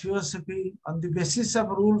student of Theosophy on the basis of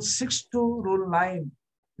Rule 6 to Rule 9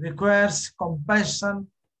 requires compassion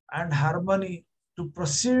and harmony to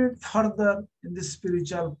proceed further in the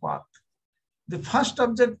spiritual path. The first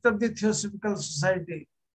object of the Theosophical Society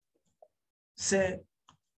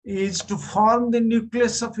is to form the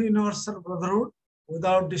nucleus of universal brotherhood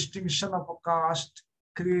without distinction of caste,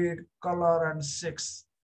 creed, color, and sex.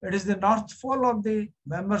 It is the North Pole of the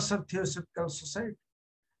members of Theosophical Society.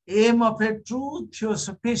 Aim of a true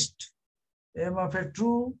Theosophist,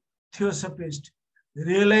 the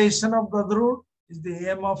realization of brotherhood is the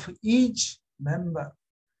aim of each member.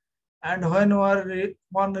 And when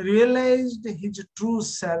one realized his true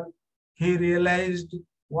self, he realized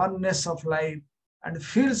oneness of life and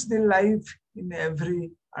feels the life in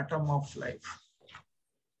every atom of life.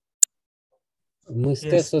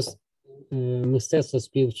 Мистецтво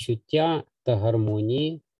співчуття та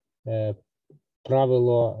гармонії.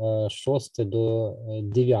 Правило 6 до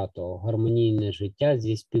 9. Гармонійне життя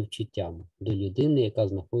зі співчуттям до людини, яка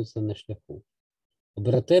знаходиться на шляху.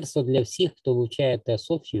 Братерство для всіх, хто вивчає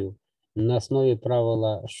теософію, на основі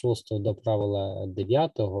правила 6 до правила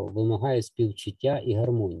 9 вимагає співчуття і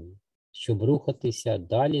гармонії, щоб рухатися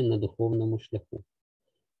далі на духовному шляху.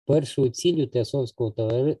 Першою ціллю Теософського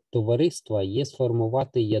товариства є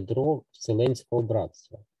сформувати ядро Вселенського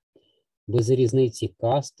братства, без різниці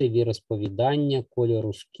касти, віросповідання,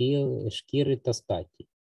 кольору шкіри та статі.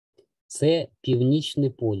 Це північний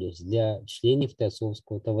полюс для членів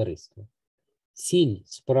Теософського товариства. Ціль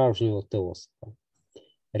справжнього теософа.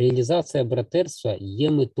 Реалізація братерства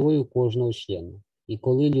є метою кожного члена. І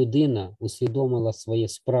коли людина усвідомила своє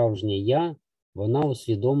справжнє «я», вона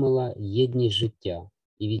усвідомила єдність життя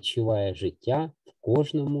і відчуває життя в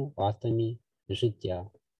кожному атомі життя.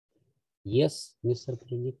 Yes, Mr.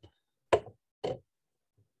 Pradip.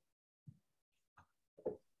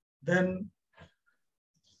 Then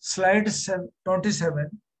slide 27,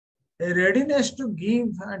 a readiness to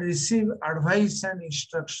give and receive advice and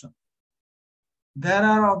instruction. There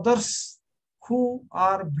are others who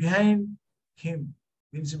are behind him,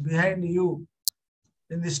 means behind you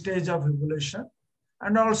in the stage of evolution,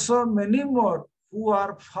 and also many more who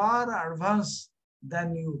are far advanced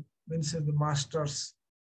than you, means the masters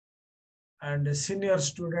and the senior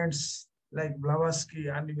students like Blavatsky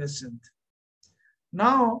and Vesant.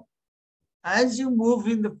 Now, as you move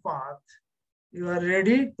in the path, you are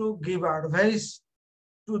ready to give advice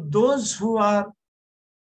to those who are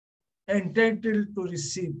entitled to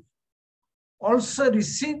receive. Also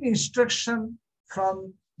receive instruction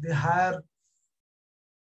from the higher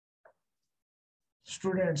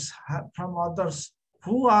students, from others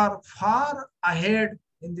who are far ahead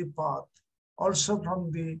in the path, also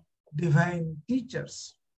from the divine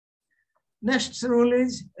teachers. Next rule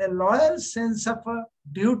is a loyal sense of a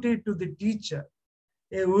duty to the teacher,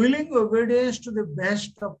 a willing obedience to the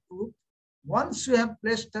best of truth. Once we have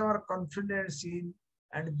placed our confidence in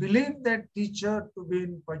and believe that teacher to be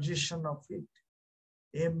in possession of it,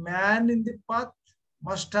 a man in the path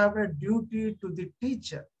must have a duty to the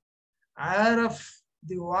teacher, aware of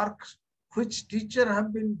the work which teacher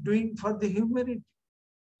have been doing for the humanity.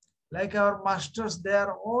 Like our masters, they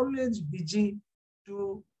are always busy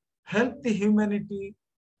to help the humanity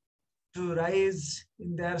to rise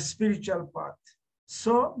in their spiritual path.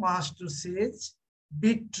 So Master says,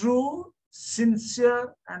 be true,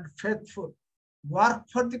 sincere, and faithful. Work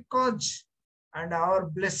for the cause, and our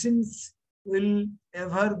blessings will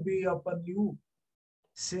ever be upon you,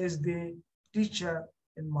 says the teacher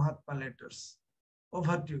in Mahatma letters.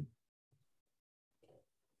 Over to you.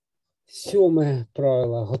 7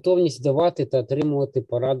 правило. Готовність давати та отримувати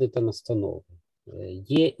поради та настанови.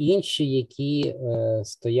 Є інші, які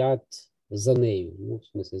стоять за нею, ну, в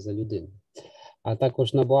смислі, за людиною. А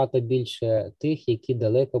також набагато більше тих, які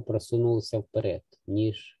далеко просунулися вперед,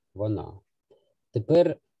 ніж вона.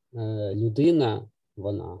 Тепер людина,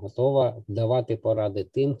 вона готова давати поради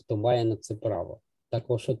тим, хто має на це право.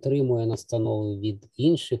 Також отримує настанови від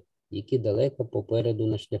інших, які далеко попереду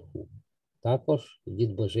на шляху. Також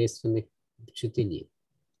від божественних вчителів.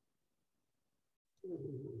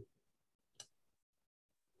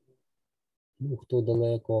 Ну, хто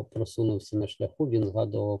далеко просунувся на шляху, він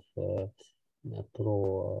згадував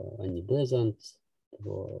про Ані Безант,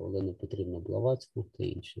 про Олену Петрівну Блаватську та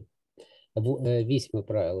інших. 8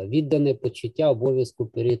 правило. Віддане почуття обов'язку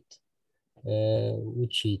перед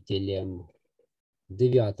учителем.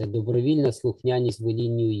 9. Добровільна слухняність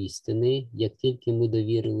волінню істини, як тільки ми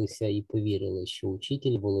довірилися і повірили, що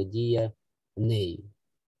учитель володіє нею.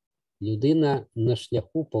 Людина на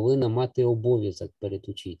шляху повинна мати обов'язок перед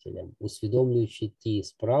учителем, усвідомлюючи ті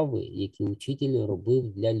справи, які учитель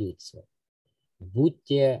робив для людства.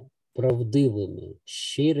 Будьте правдивими,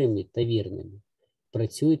 щирими та вірними.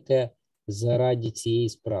 Працюйте заради цієї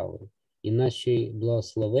справи, і наші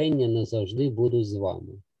благословення назавжди будуть з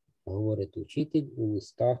вами, говорить учитель у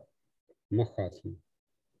листах Махатми.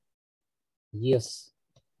 Yes.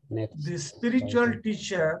 Next. The spiritual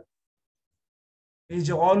teacher is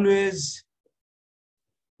always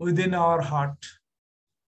within our heart.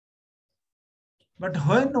 But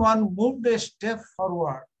when one moved a step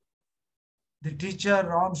forward, the teacher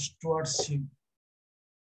runs towards him.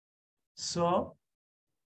 So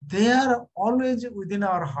they are always within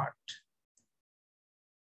our heart.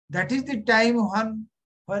 That is the time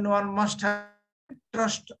when one must have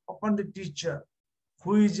trust upon the teacher,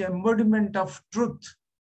 who is embodiment of truth,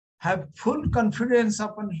 have full confidence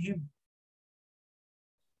upon him,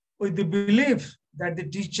 with the belief that the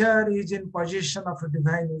teacher is in possession of a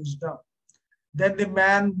divine wisdom. Then the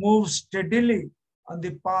man moves steadily on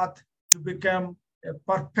the path to become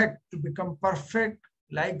perfect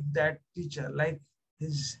like that teacher, like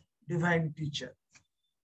his divine teacher.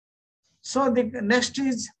 So the next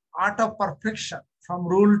is art of perfection, from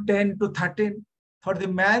rule 10 to 13. For the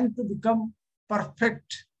man to become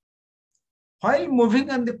perfect, While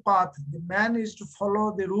moving on the path, the man is to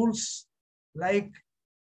follow the rules like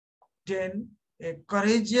 10, a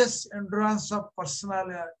courageous endurance of personal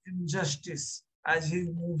injustice as he is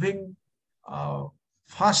moving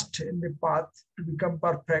fast in the path to become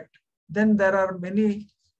perfect. Then there are many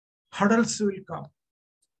hurdles will come.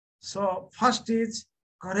 So first is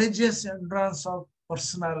courageous endurance of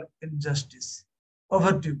personal injustice.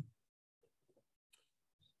 Over to you.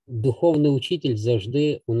 Духовний учитель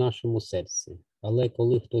завжди у нашому серці, але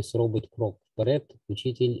коли хтось робить крок вперед,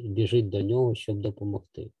 учитель біжить до нього, щоб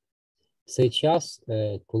допомогти. Це час,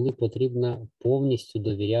 коли потрібно повністю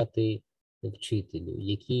довіряти вчителю,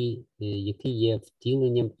 який є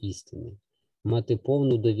втіленням істини, мати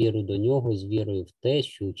повну довіру до нього з вірою в те,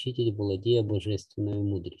 що учитель володіє божественною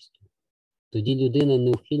мудрістю. Тоді людина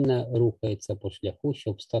неухильно рухається по шляху,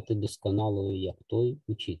 щоб стати досконалою, як той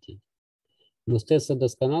учитель. Мистецтво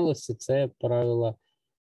досконалості – це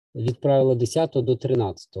від правила 10 до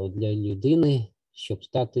 13 для людини, щоб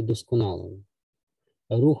стати досконалою.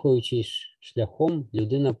 Рухаючись шляхом,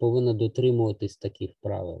 людина повинна дотримуватись таких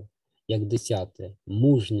правил, як 10 –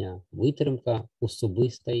 мужня витримка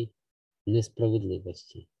особистої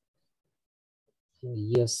несправедливості.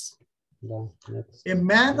 Yes. A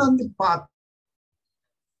man on the path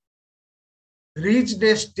reached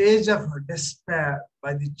a stage of despair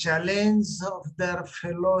by the challenge of their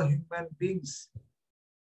fellow human beings.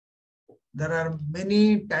 There are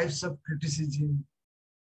many types of criticism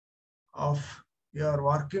of your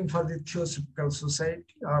working for the Theosophical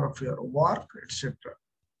Society or of your work, etc.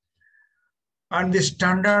 And the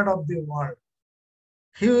standard of the world.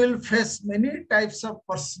 He will face many types of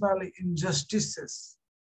personal injustices.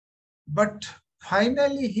 But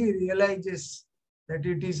finally he realizes that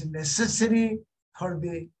it is necessary for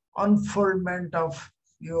the unfoldment of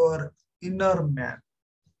your inner man.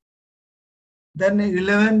 Then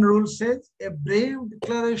 11 rule says, a brave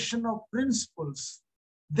declaration of principles.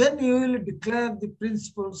 Then you will declare the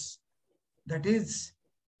principles, that is,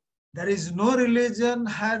 there is no religion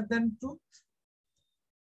higher than truth.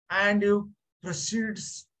 And you proceed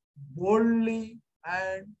boldly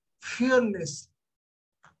and fearlessly.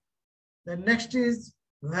 The next is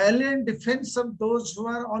valiant defense of those who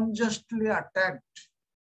are unjustly attacked.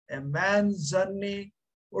 A man's journey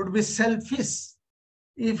would be selfish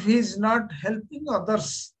if he is not helping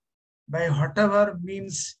others by whatever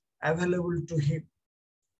means available to him.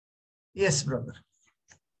 Yes, brother.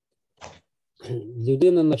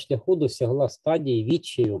 Людина на шляху досягла стадії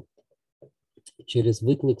відчаю через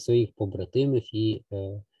виклик своїх побратимів і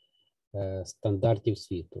стандартів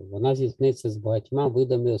світу. Вона зіткнеться з багатьма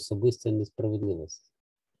видами особистої несправедливості.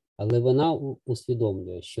 Але вона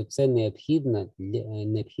усвідомлює, що це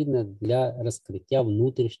необхідно для розкриття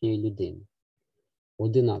внутрішньої людини.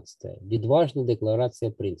 11. Відважна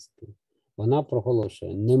декларація принципів. Вона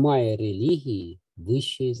проголошує, немає релігії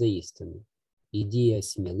вищої за істину. І діє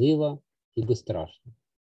смілива і безстрашна.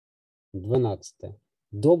 12.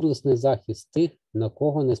 Доблесний захист тих, на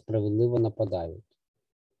кого несправедливо нападають.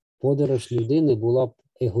 Подорож людини була б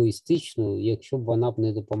егоїстичною, якщо б вона б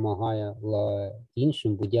не допомагала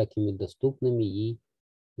іншим будь-якими доступними їй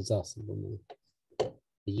засобами.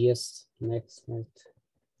 Yes, next slide.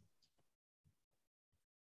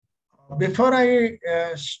 Before I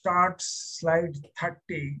start slide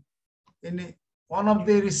 30, in one of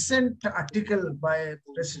the recent article by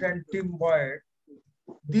President Tim Boyd,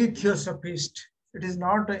 the Theosophist, it is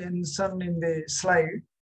not mentioned in the slide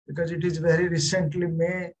because it is very recently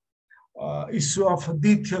made issue of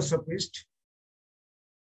the Theosophist.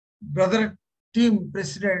 Brother Tim,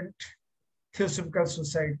 President, Theosophical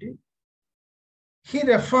Society, he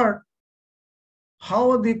referred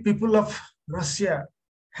how the people of Russia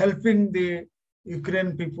helping the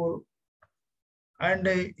Ukraine people, and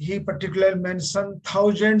he particularly mentioned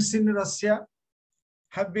thousands in Russia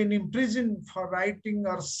have been imprisoned for writing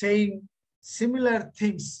or saying similar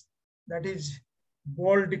things, that is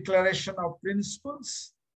bold declaration of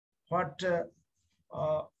principles,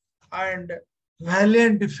 and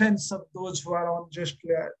valiant defense of those who are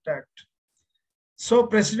unjustly attacked. So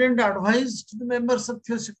President advised the members of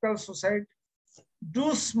Theosophical Society,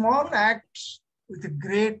 do small acts with a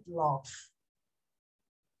great love.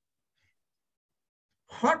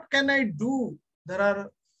 What can I do? There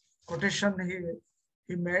are quotation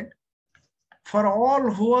he made. For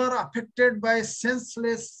all who are affected by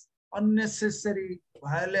senseless, unnecessary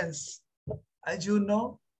violence. As you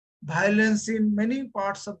know, violence in many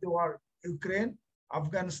parts of the world, Ukraine,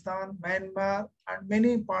 Afghanistan, Myanmar, and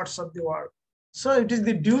many parts of the world. So it is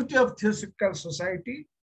the duty of Theosophical Society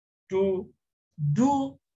to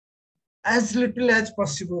do as little as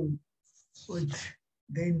possible with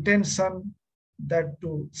the intention that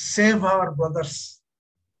to save our brothers.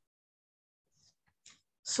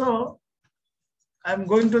 So I'm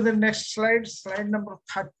going to the next slide, slide number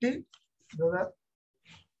 30. Brother.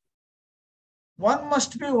 One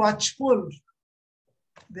must be watchful.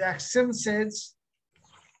 The axiom says,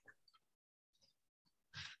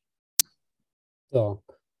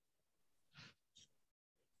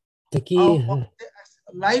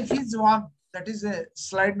 life is one. That is a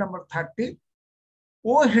slide number 30.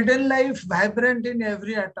 Oh, hidden life, vibrant in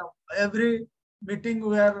every atom. Every meeting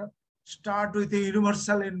we are start with a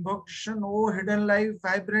universal invocation. Oh, hidden life,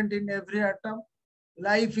 vibrant in every atom.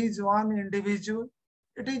 Life is one individual.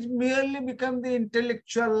 It is merely become the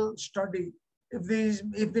intellectual study.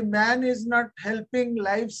 If the man is not helping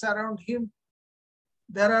lives around him,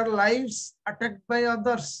 there are lives attacked by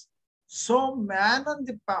others. So man on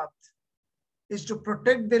the path is to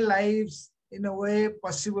protect the lives in a way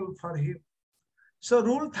possible for him. So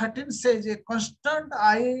rule 13 says a constant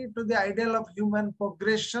eye to the ideal of human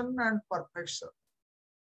progression and perfection.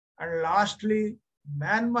 And lastly,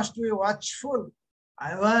 man must be watchful,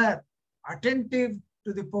 aware, attentive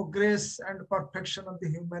to the progress and perfection of the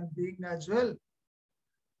human being as well,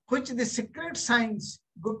 which the secret science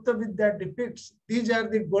Gupta Vidya depicts. These are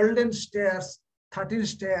the golden stairs, 13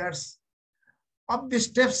 stairs, up the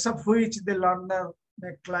steps of which the learner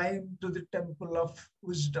may climb to the temple of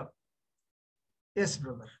wisdom. Yes,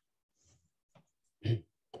 brother.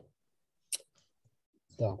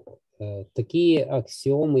 Так. Такі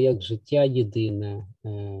аксіоми, як життя єдине,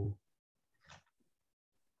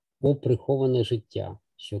 приховане життя,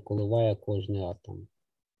 що коливає кожний атом,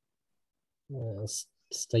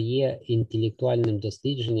 стає інтелектуальним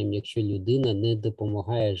дослідженням, якщо людина не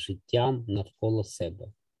допомагає життям навколо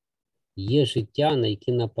себе. Є життя, на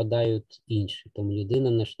які нападають інші, тому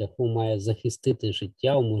людина на шляху має захистити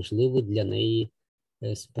життя у можливий для неї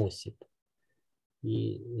спосіб.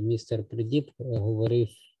 І містер Прадіп говорив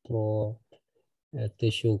про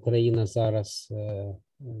те, що Україна зараз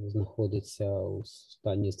знаходиться у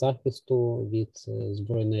стані захисту від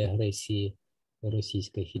збройної агресії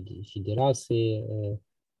Російської Федерації,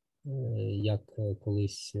 як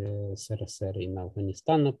колись СРСР і на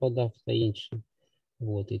Афганістан нападав та інше.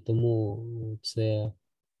 І тому це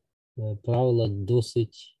правило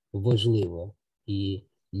досить важливе. І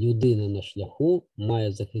людина на шляху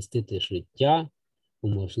має захистити життя у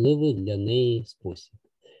можливий для неї спосіб.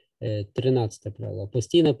 13 правило.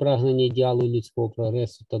 Постійне прагнення ідеалу людського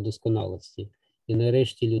прогресу та досконалості. І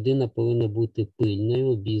нарешті людина повинна бути пильною,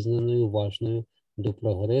 обізнаною, уважною до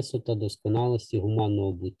прогресу та досконалості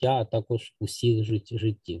гуманного буття, а також усіх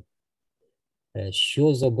життів.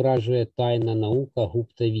 Що зображує тайна наука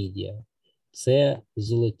Гупта Відя? Це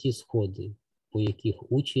золоті сходи, по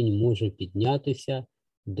яких учень може піднятися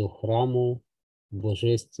до храму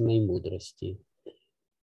божественної мудрості.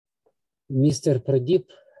 Містер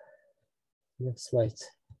Прадіп, next slide.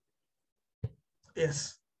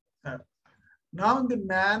 Yes. Now the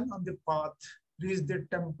man on the path reaches the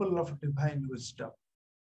temple of divine wisdom.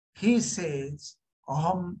 He says,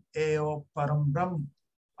 Aham eva param brahm.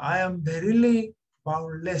 I am verily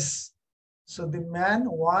boundless. So the man,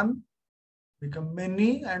 one, become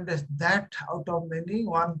many, and that out of many,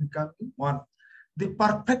 one becoming one. The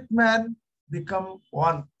perfect man become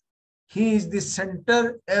one. He is the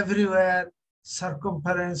center everywhere,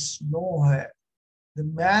 circumference nowhere. The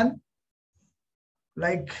man,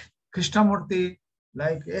 like Krishnamurti,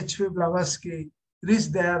 like H.P. Blavatsky, reach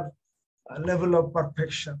their level of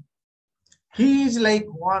perfection. He is like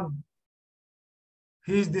one.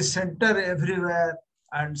 He is the center everywhere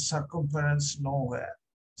and circumference nowhere.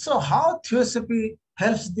 So how Theosophy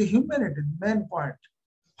helps the humanity? The main point.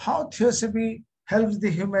 How Theosophy helps the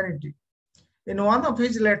humanity? In one of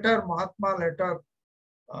his letter, Mahatma letter,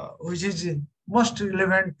 which is most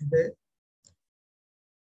relevant today,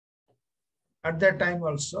 at that time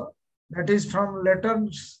also, that is from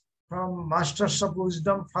letters from Masters of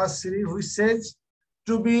Wisdom, first series, which says,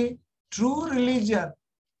 to be true religion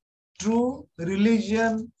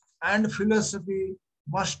and philosophy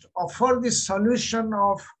must offer the solution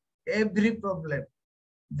of every problem.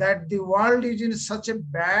 That the world is in such a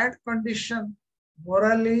bad condition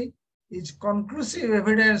morally is conclusive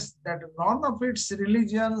evidence that none of its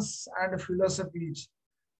religions and philosophies,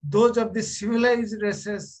 those of the civilized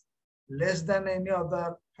races less than any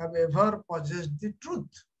other, have ever possessed the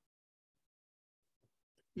truth.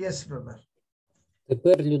 Yes, brother.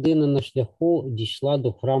 Тепер людина на шляху дійшла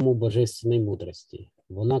до храму божественної мудрості.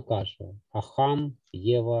 Вона каже: Ахам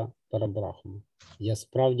єва парабрахма. Я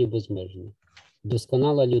справді безмежна.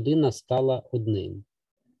 Досконала людина стала одним,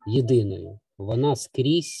 єдиною. Вона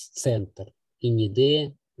скрізь центр і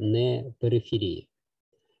ніде не периферія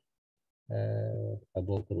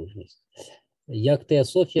або окружність. Як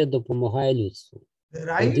теософія допомагає людству? The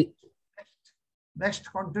right,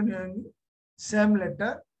 next continuing, same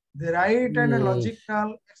letter, the right and a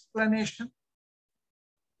logical explanation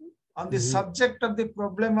on the subject of the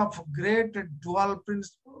problem of great dual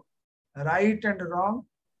principle, right and wrong,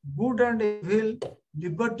 good and evil,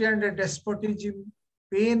 liberty and despotism,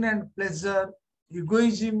 pain and pleasure,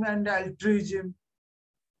 egoism and altruism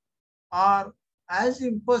are as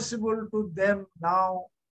impossible to them now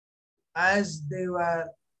as they were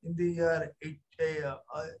in the year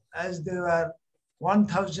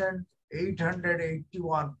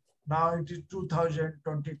 1881. Now it is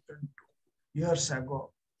 2022 years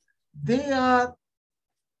ago. They are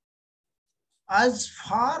as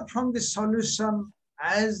far from the solution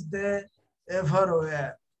as they ever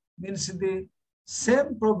were. Means the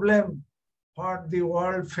same problem what the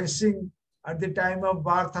world facing at the time of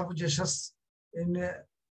birth of Jesus in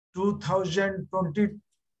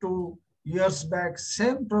 2022 years back,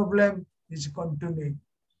 same problem is continuing.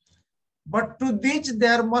 But to this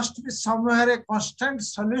there must be somewhere a constant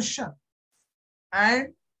solution.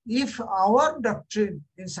 And if our doctrine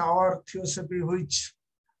is our theosophy, which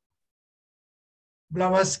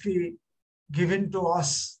Blavatsky given to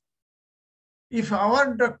us, if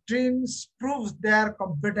our doctrines proves their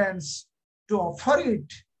competence to offer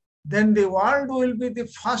it, then the world will be the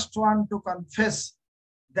first one to confess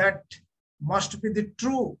that must be the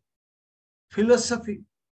true philosophy,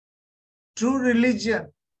 true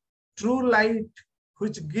religion, true light,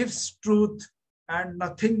 which gives truth and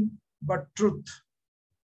nothing but truth.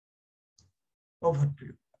 Over to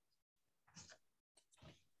you.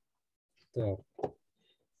 Так.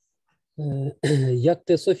 Як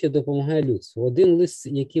теософія допомагає людству? Один лист,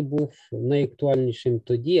 який був найактуальнішим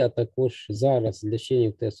тоді, а також зараз для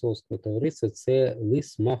членів Теософського товариства, це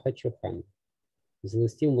лист Махачохана з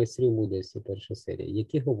листів майстрів мудрості, перша серія,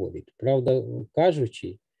 який говорить: правда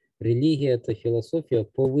кажучи, релігія та філософія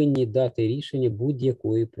повинні дати рішення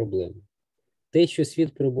будь-якої проблеми. Те, що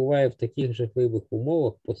світ перебуває в таких жахливих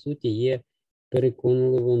умовах, по суті, є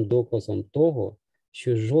переконливим доказом того,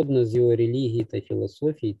 що жодна з його релігій та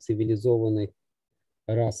філософій цивілізованих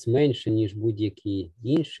раз менше, ніж будь-який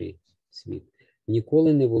інший світ,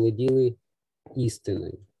 ніколи не володіли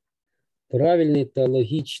істиною. Правильні та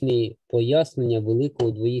логічні пояснення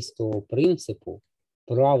великого двоїстого принципу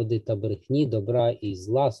правди та брехні, добра і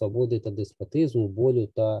зла, свободи та деспотизму, болю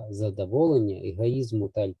та задоволення, егоїзму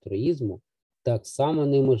та альтруїзму так само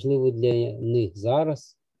неможливо для них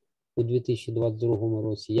зараз, у 2022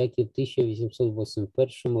 році, як і в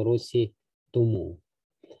 1881 році тому.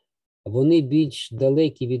 Вони більш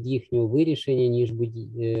далекі від їхнього вирішення, ніж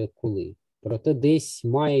будь-коли. Проте десь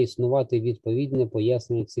має існувати відповідне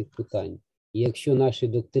пояснення цих питань. І якщо наші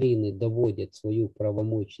доктрини доводять свою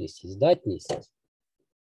правомочність і здатність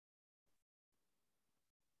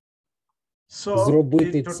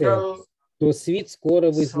зробити це, то світ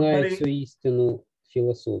скоро визнає цю істину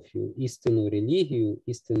філософію, істинну релігію,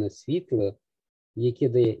 істинне світло, яке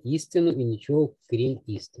дає істину і нічого крім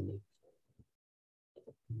істини.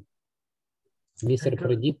 Містер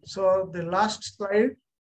Прадіпа. So the last slide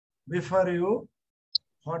before you,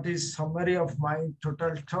 what is summary of my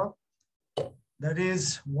total talk? That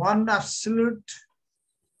is one absolute,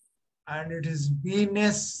 and it is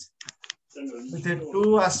beingness with a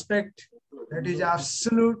two aspect, that is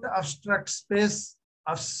absolute abstract space,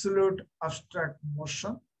 absolute abstract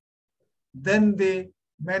motion. Then the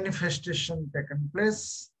manifestation taken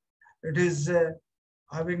place. It is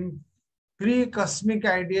having pre-cosmic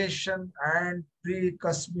ideation and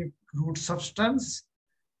pre-cosmic root substance.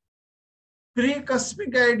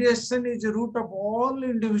 Pre-cosmic ideation is the root of all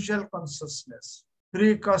individual consciousness.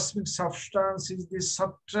 Pre-cosmic substance is the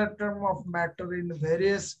substratum of matter in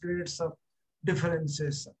various grades of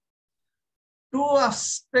differentiation. Two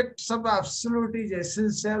aspects of absolute is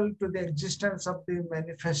essential to the existence of the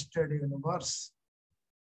manifested universe.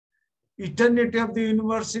 Eternity of the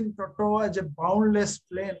universe in toto as a boundless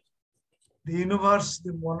plane. The universe,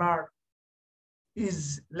 the monad,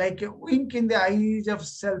 is like a wink in the eyes of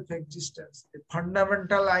self-existence, the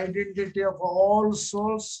fundamental identity of all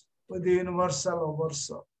souls with the universal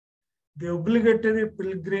oversoul, the obligatory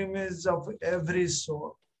pilgrimage of every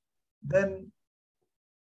soul. Then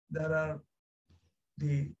there are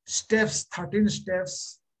the steps, 13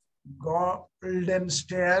 steps, golden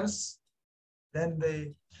stairs. Then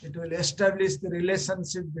it will establish the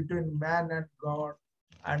relationship between man and God,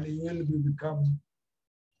 and you will become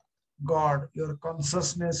God. Your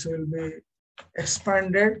consciousness will be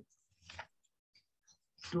expanded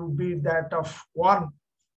to be that of one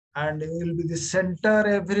and you will be the center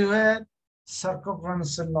everywhere,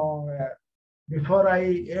 circumference nowhere. Before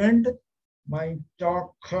I end my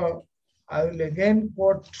talk, I will again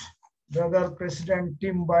quote Brother President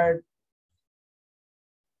Tim Boyd.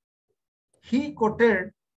 He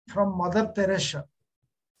quoted from Mother Teresa,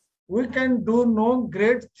 "We can do no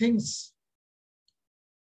great things.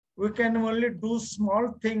 We can only do small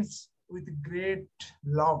things with great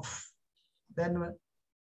love." Then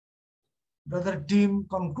Brother Tim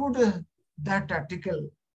concluded that article.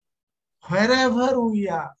 Wherever we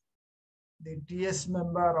are, the TS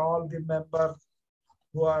member, all the members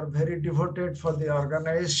who are very devoted for the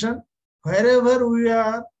organization, wherever we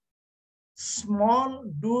are,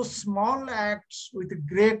 do small acts with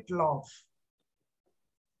great love,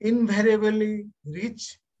 invariably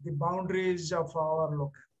reach the boundaries of our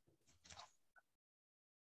locality.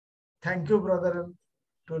 Thank you, brother,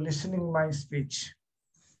 to listening my speech.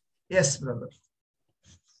 Yes, brother.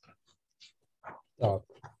 Так.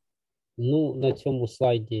 Ну, на цьому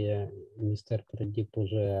слайді містер Прадіп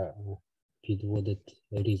уже підводить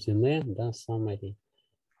резюме, да, summary.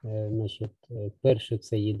 Значить, перше –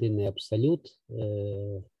 це єдиний абсолют,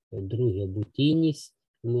 друге – бутійність,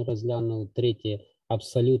 ми розглянули, третє –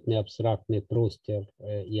 абсолютний абстрактний простір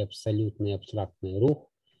і абсолютний абстрактний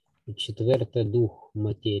рух, четверте – дух,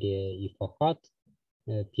 матерія і фахат,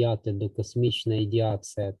 п'яте – докосмічна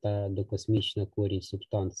ідеація та докосмічна корінь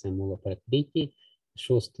субстанція мулапратріті,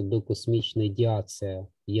 шосте – докосмічна ідеація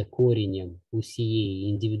є корінням усієї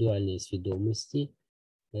індивідуальної свідомості,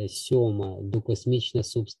 сьоме – докосмічна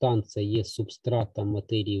субстанція є субстратом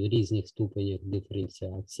матерії в різних ступенях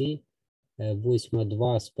диференціації, восьме –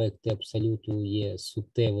 два аспекти абсолюту є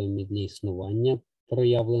суттєвими для існування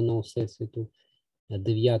проявленого Всесвіту,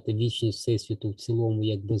 дев'яте – вічність Всесвіту в цілому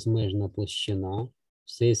як безмежна площина,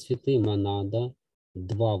 Всесвіти, монада,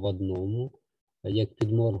 два в одному, як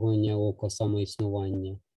підморгування ока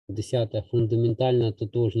самоіснування. Десяте – фундаментальна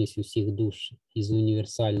тотожність усіх душ із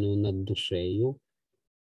універсальною над душею,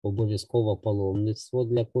 обов'язкове паломництво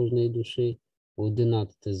для кожної душі.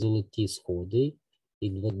 11 – золоті сходи. І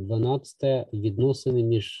 12 – відносини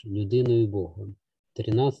між людиною і Богом.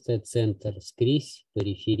 13 – центр скрізь,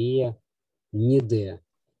 периферія, ніде.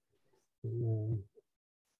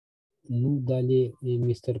 Ну, далі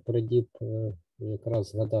містер Прадіп якраз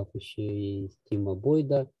згадав ще і Тіма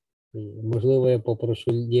Бойда. Можливо, я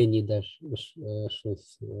попрошу Леоніда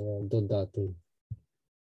щось додати.